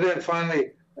 And then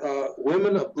finally,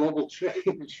 Women of Global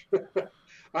Change.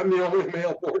 I'm the only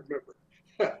male board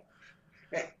member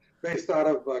based out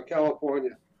of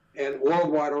California, and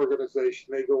worldwide organization.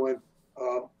 They go in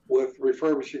with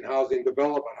refurbishing housing,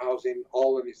 development housing,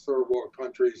 all in these third world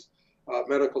countries,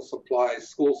 medical supplies,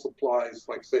 school supplies,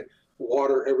 like say,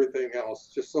 water, everything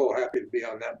else. Just so happy to be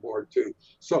on that board too.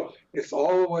 So it's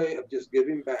all a way of just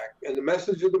giving back. And the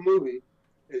message of the movie,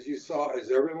 as you saw,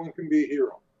 is everyone can be a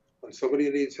hero. When somebody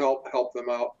needs help, help them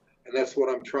out. And that's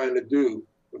what I'm trying to do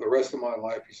with the rest of my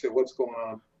life. You say, what's going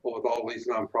on with all these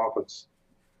nonprofits?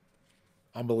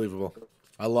 Unbelievable.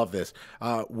 I love this.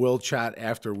 We'll chat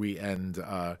after we end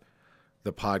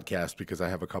the podcast because I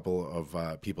have a couple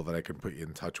of people that I can put you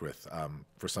in touch with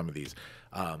for some of these.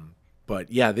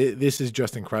 But yeah, this is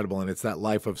just incredible, and it's that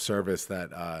life of service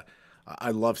that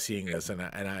I love seeing this, and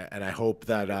I hope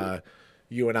that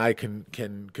you and I can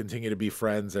continue to be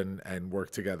friends and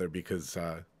work together because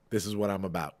this is what I'm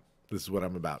about. This is what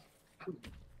I'm about.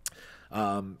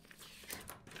 All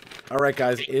right,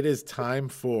 guys, it is time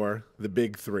for the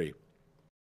big three.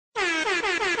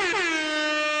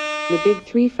 The big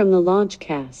three from the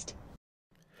Launchcast.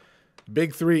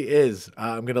 Big three is,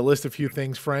 I'm going to list a few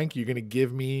things, Frank. You're going to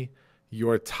give me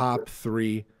your top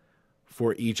three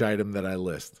for each item that I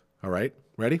list. All right?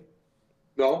 Ready?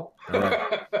 No. All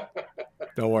right.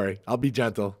 Don't worry. I'll be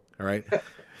gentle. All right?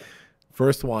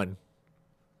 First one,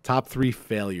 top three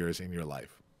failures in your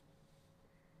life.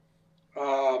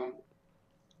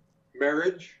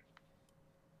 Marriage.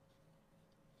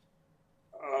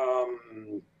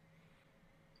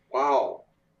 Wow.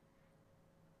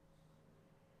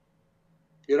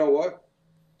 You know what?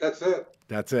 That's it.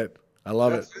 That's it. I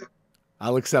love it.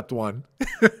 I'll accept one.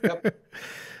 Yep.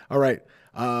 All right.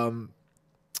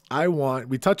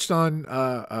 We touched on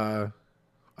the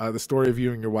story of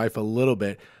you and your wife a little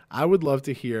bit. I would love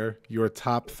to hear your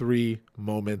top three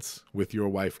moments with your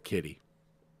wife, Kitty.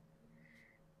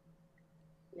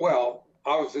 Well,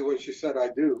 obviously when she said I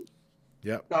do.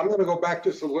 Yep. Now I'm going to go back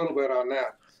just a little bit on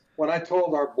that. When I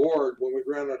told our board when we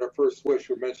granted our first wish,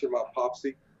 we mentioned about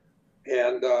Popsy.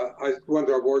 And I went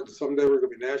to our board that someday we're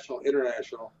going to be national,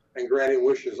 international, and granting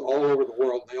wishes all over the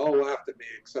world. They all laughed at me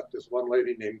except this one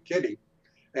lady named Kitty.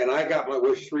 And I got my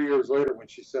wish 3 years later when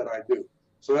she said I do.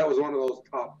 So that was one of those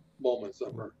top moments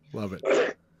of her. Love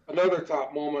it. Another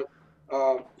top moment,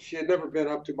 she had never been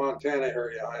up to Montana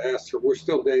area. I asked her, we're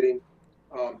still dating.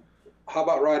 How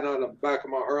about riding on the back of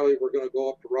my Harley? We're going to go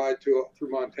up to ride through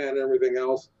Montana and everything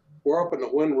else. We're up in the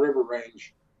Wind River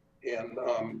Range in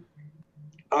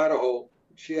Idaho.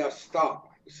 She asked,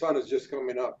 stop. The sun is just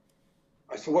coming up.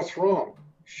 I said, what's wrong?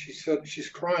 She said, she's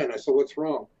crying. I said, what's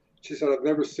wrong? She said, I've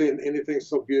never seen anything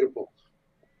so beautiful.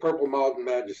 Purple Mountain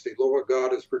Majesty, Lord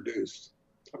God has produced.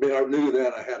 I mean, I knew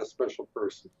then I had a special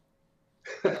person.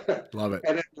 Love it.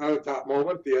 And then another top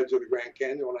moment, the edge of the Grand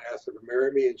Canyon, when I asked her to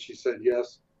marry me, and she said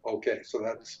yes. Okay, so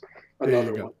that's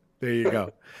another one. There you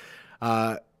go.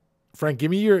 Frank,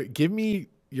 give me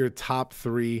your top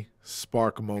three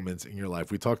spark moments in your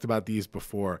life. We talked about these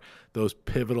before, those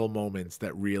pivotal moments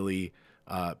that really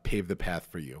paved the path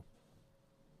for you.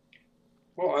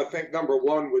 Well, I think number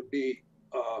one would be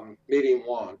meeting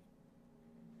Juan,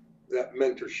 that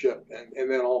mentorship, and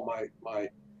then all my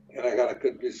and I got to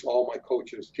introduce all my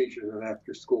coaches, teachers, and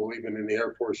after school, even in the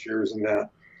Air Force years and that.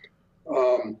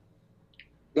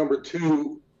 Number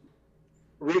two,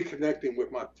 reconnecting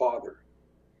with my father.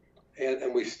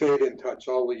 And we stayed in touch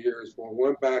all the years. When we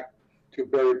went back to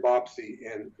bury Bopsy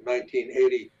in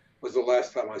 1980 was the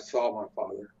last time I saw my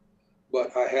father.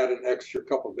 But I had an extra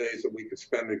couple of days that we could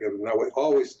spend together. And we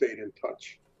always stayed in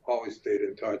touch,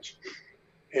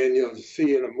 And, you know, to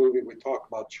see in a movie, we talk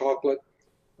about chocolate.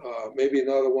 Maybe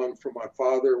another one from my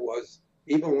father was,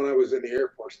 even when I was in the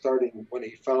Air Force, starting when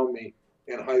he found me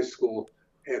in high school,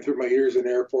 and through my years in the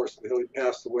Air Force until he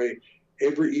passed away,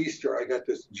 every Easter I got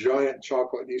this giant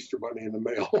chocolate Easter bunny in the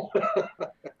mail.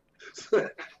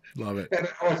 Love it. And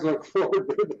I always look forward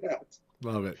to that.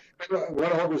 Love it. And I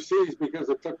went overseas because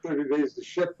it took 30 days to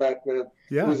ship back then.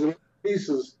 Yeah. It was in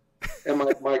pieces, and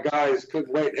my guys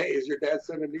couldn't wait. Hey, is your dad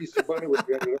sending an Easter bunny with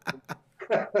you?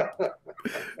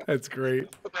 That's great.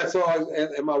 That's all.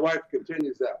 And my wife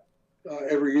continues that.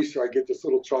 Every Easter, I get this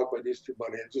little chocolate Easter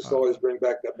bunny. It just always brings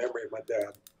back that memory of my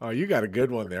dad. Oh, you got a good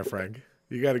one there, Frank.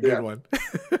 You got a good one.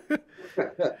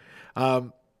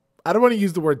 I don't want to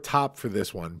use the word top for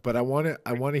this one, but I want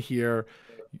to hear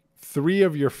three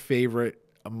of your favorite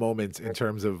moments in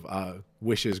terms of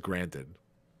wishes granted.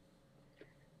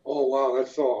 Oh, wow.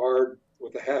 That's so hard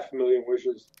with 500,000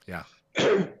 wishes. Yeah.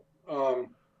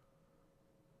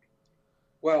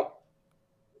 Well,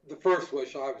 the first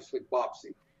wish, obviously,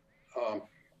 Bopsy,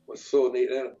 was so neat.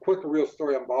 And a quick, real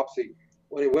story on Bopsy.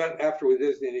 When he went, after we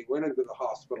visited, he went into the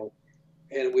hospital,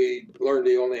 and we learned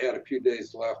he only had a few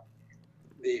days left.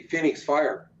 The Phoenix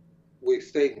Fire, we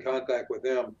stayed in contact with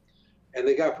them, and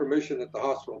they got permission at the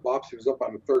hospital. Bopsy was up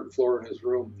on the 3rd floor in his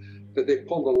room, that they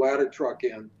pulled a ladder truck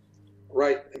in,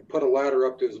 right, and put a ladder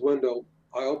up to his window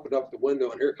I opened up the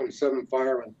window, and here comes 7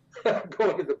 firemen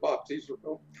going into Bobsy's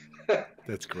room.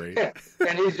 That's great.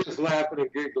 And he's just laughing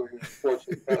and giggling.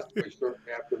 Unfortunately, passed away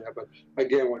shortly after that. But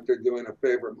again, what they're doing, a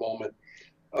favorite moment.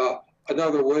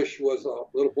 Another wish was a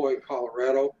little boy in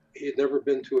Colorado. He had never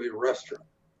been to a restaurant,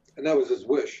 and that was his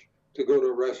wish, to go to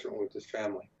a restaurant with his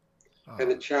family. And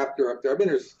the chapter up there, I mean,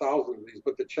 there's thousands of these,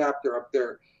 but the chapter up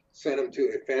there sent him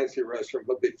to a fancy restaurant.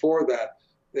 But before that,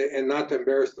 and not to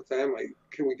embarrass the family,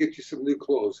 can we get you some new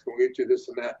clothes? Can we get you this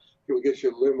and that? Can we get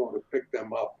you a limo to pick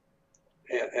them up?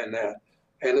 And that.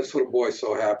 And this little boy's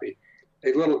so happy.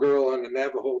 A little girl on the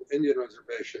Navajo Indian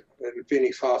Reservation at the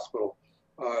Phoenix Hospital,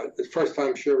 the first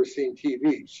time she ever seen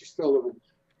TV. She's still living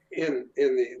in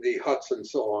the huts and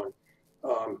so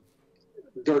on.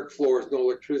 Dirt floors, no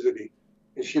electricity.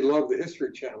 And she loved the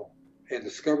History Channel and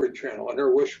Discovery Channel, and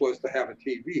her wish was to have a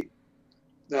TV.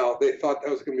 Now, they thought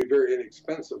that was going to be very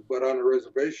inexpensive, but on the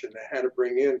reservation, they had to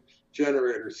bring in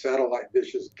generators, satellite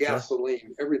dishes,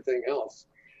 gasoline, everything else.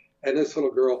 And this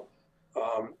little girl,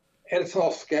 and it's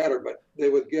all scattered, but they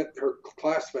would get, her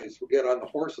classmates would get on the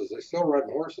horses. They're still riding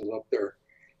horses up there,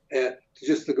 and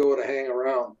just to go to hang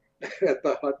around at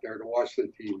the hut there to watch the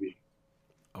TV.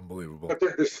 Unbelievable. But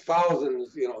there's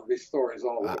thousands, these stories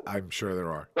all over. I'm sure there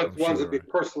are. But ones that be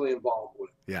personally involved with.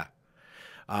 Yeah.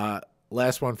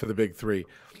 Last one for the big 3.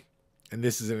 And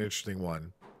this is an interesting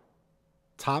one.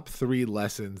 Top 3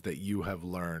 lessons that you have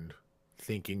learned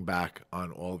thinking back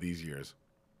on all these years.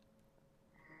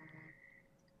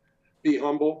 Be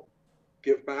humble,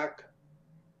 give back,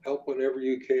 help whenever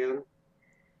you can.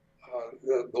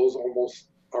 Those almost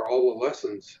are all the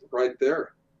lessons right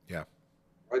there. Yeah.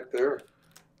 Right there.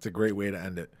 It's a great way to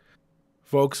end it.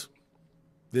 Folks,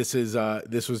 this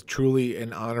was truly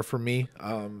an honor for me.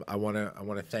 I want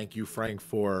to thank you, Frank,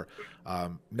 for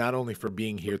not only for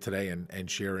being here today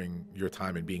and sharing your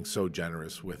time and being so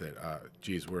generous with it.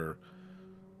 We're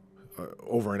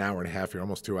over an hour and a half here,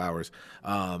 almost 2 hours.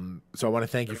 So I want to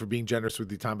thank you for being generous with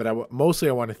your time, but mostly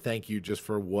I want to thank you just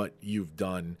for what you've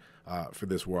done for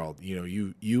this world.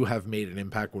 You have made an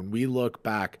impact.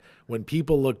 When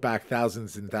people look back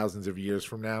thousands and thousands of years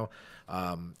from now,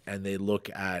 and they look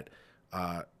at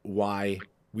why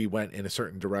we went in a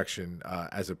certain direction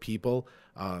as a people,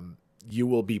 you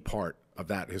will be part of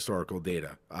that historical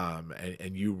data,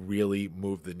 and you really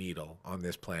move the needle on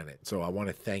this planet. So I want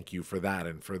to thank you for that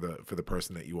and for the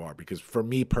person that you are, because for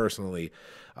me personally,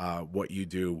 what you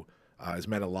do has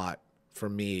meant a lot for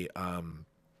me,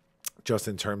 just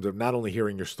in terms of not only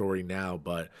hearing your story now,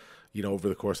 but over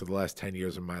the course of the last 10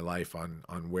 years of my life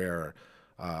on where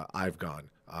I've gone,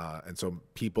 and so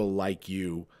people like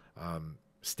you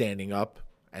standing up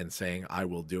and saying, I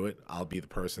will do it, I'll be the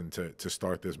person to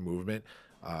start this movement,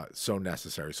 so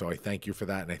necessary. So I thank you for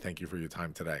that, and I thank you for your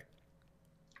time today.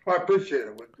 Well, I appreciate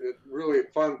it. It's really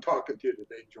fun talking to you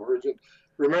today, George. And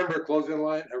remember, closing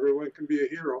line, everyone can be a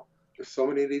hero. If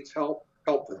somebody needs help,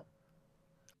 help them.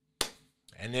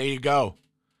 And there you go.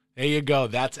 There you go.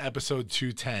 That's episode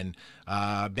 210.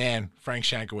 Man, Frank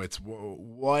Shankwitz,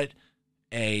 what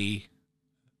a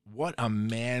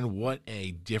man, what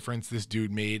a difference this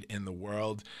dude made in the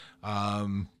world.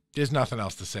 There's nothing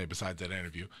else to say besides that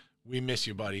interview. We miss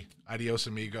you, buddy. Adios,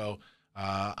 amigo.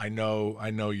 I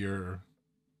know you're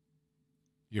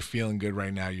feeling good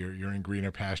right now. You're in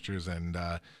greener pastures and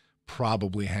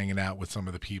probably hanging out with some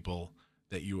of the people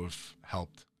that you have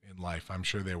helped in life. I'm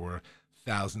sure there were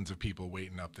thousands of people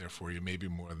waiting up there for you, maybe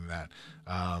more than that.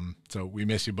 So we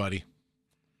miss you, buddy.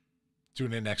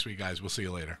 Tune in next week, guys. We'll see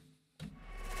you later.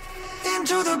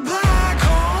 Into the black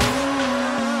hole.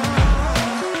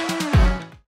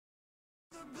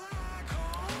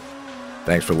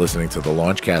 Thanks for listening to the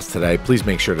Launchcast today. Please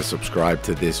make sure to subscribe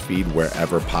to this feed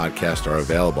wherever podcasts are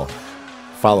available.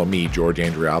 Follow me, George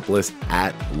Andriopoulos,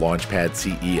 at Launchpad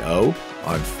CEO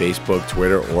on Facebook,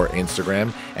 Twitter, or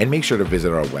Instagram. And make sure to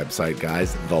visit our website,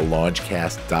 guys,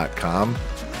 thelaunchcast.com.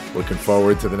 Looking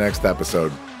forward to the next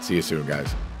episode. See you soon,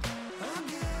 guys.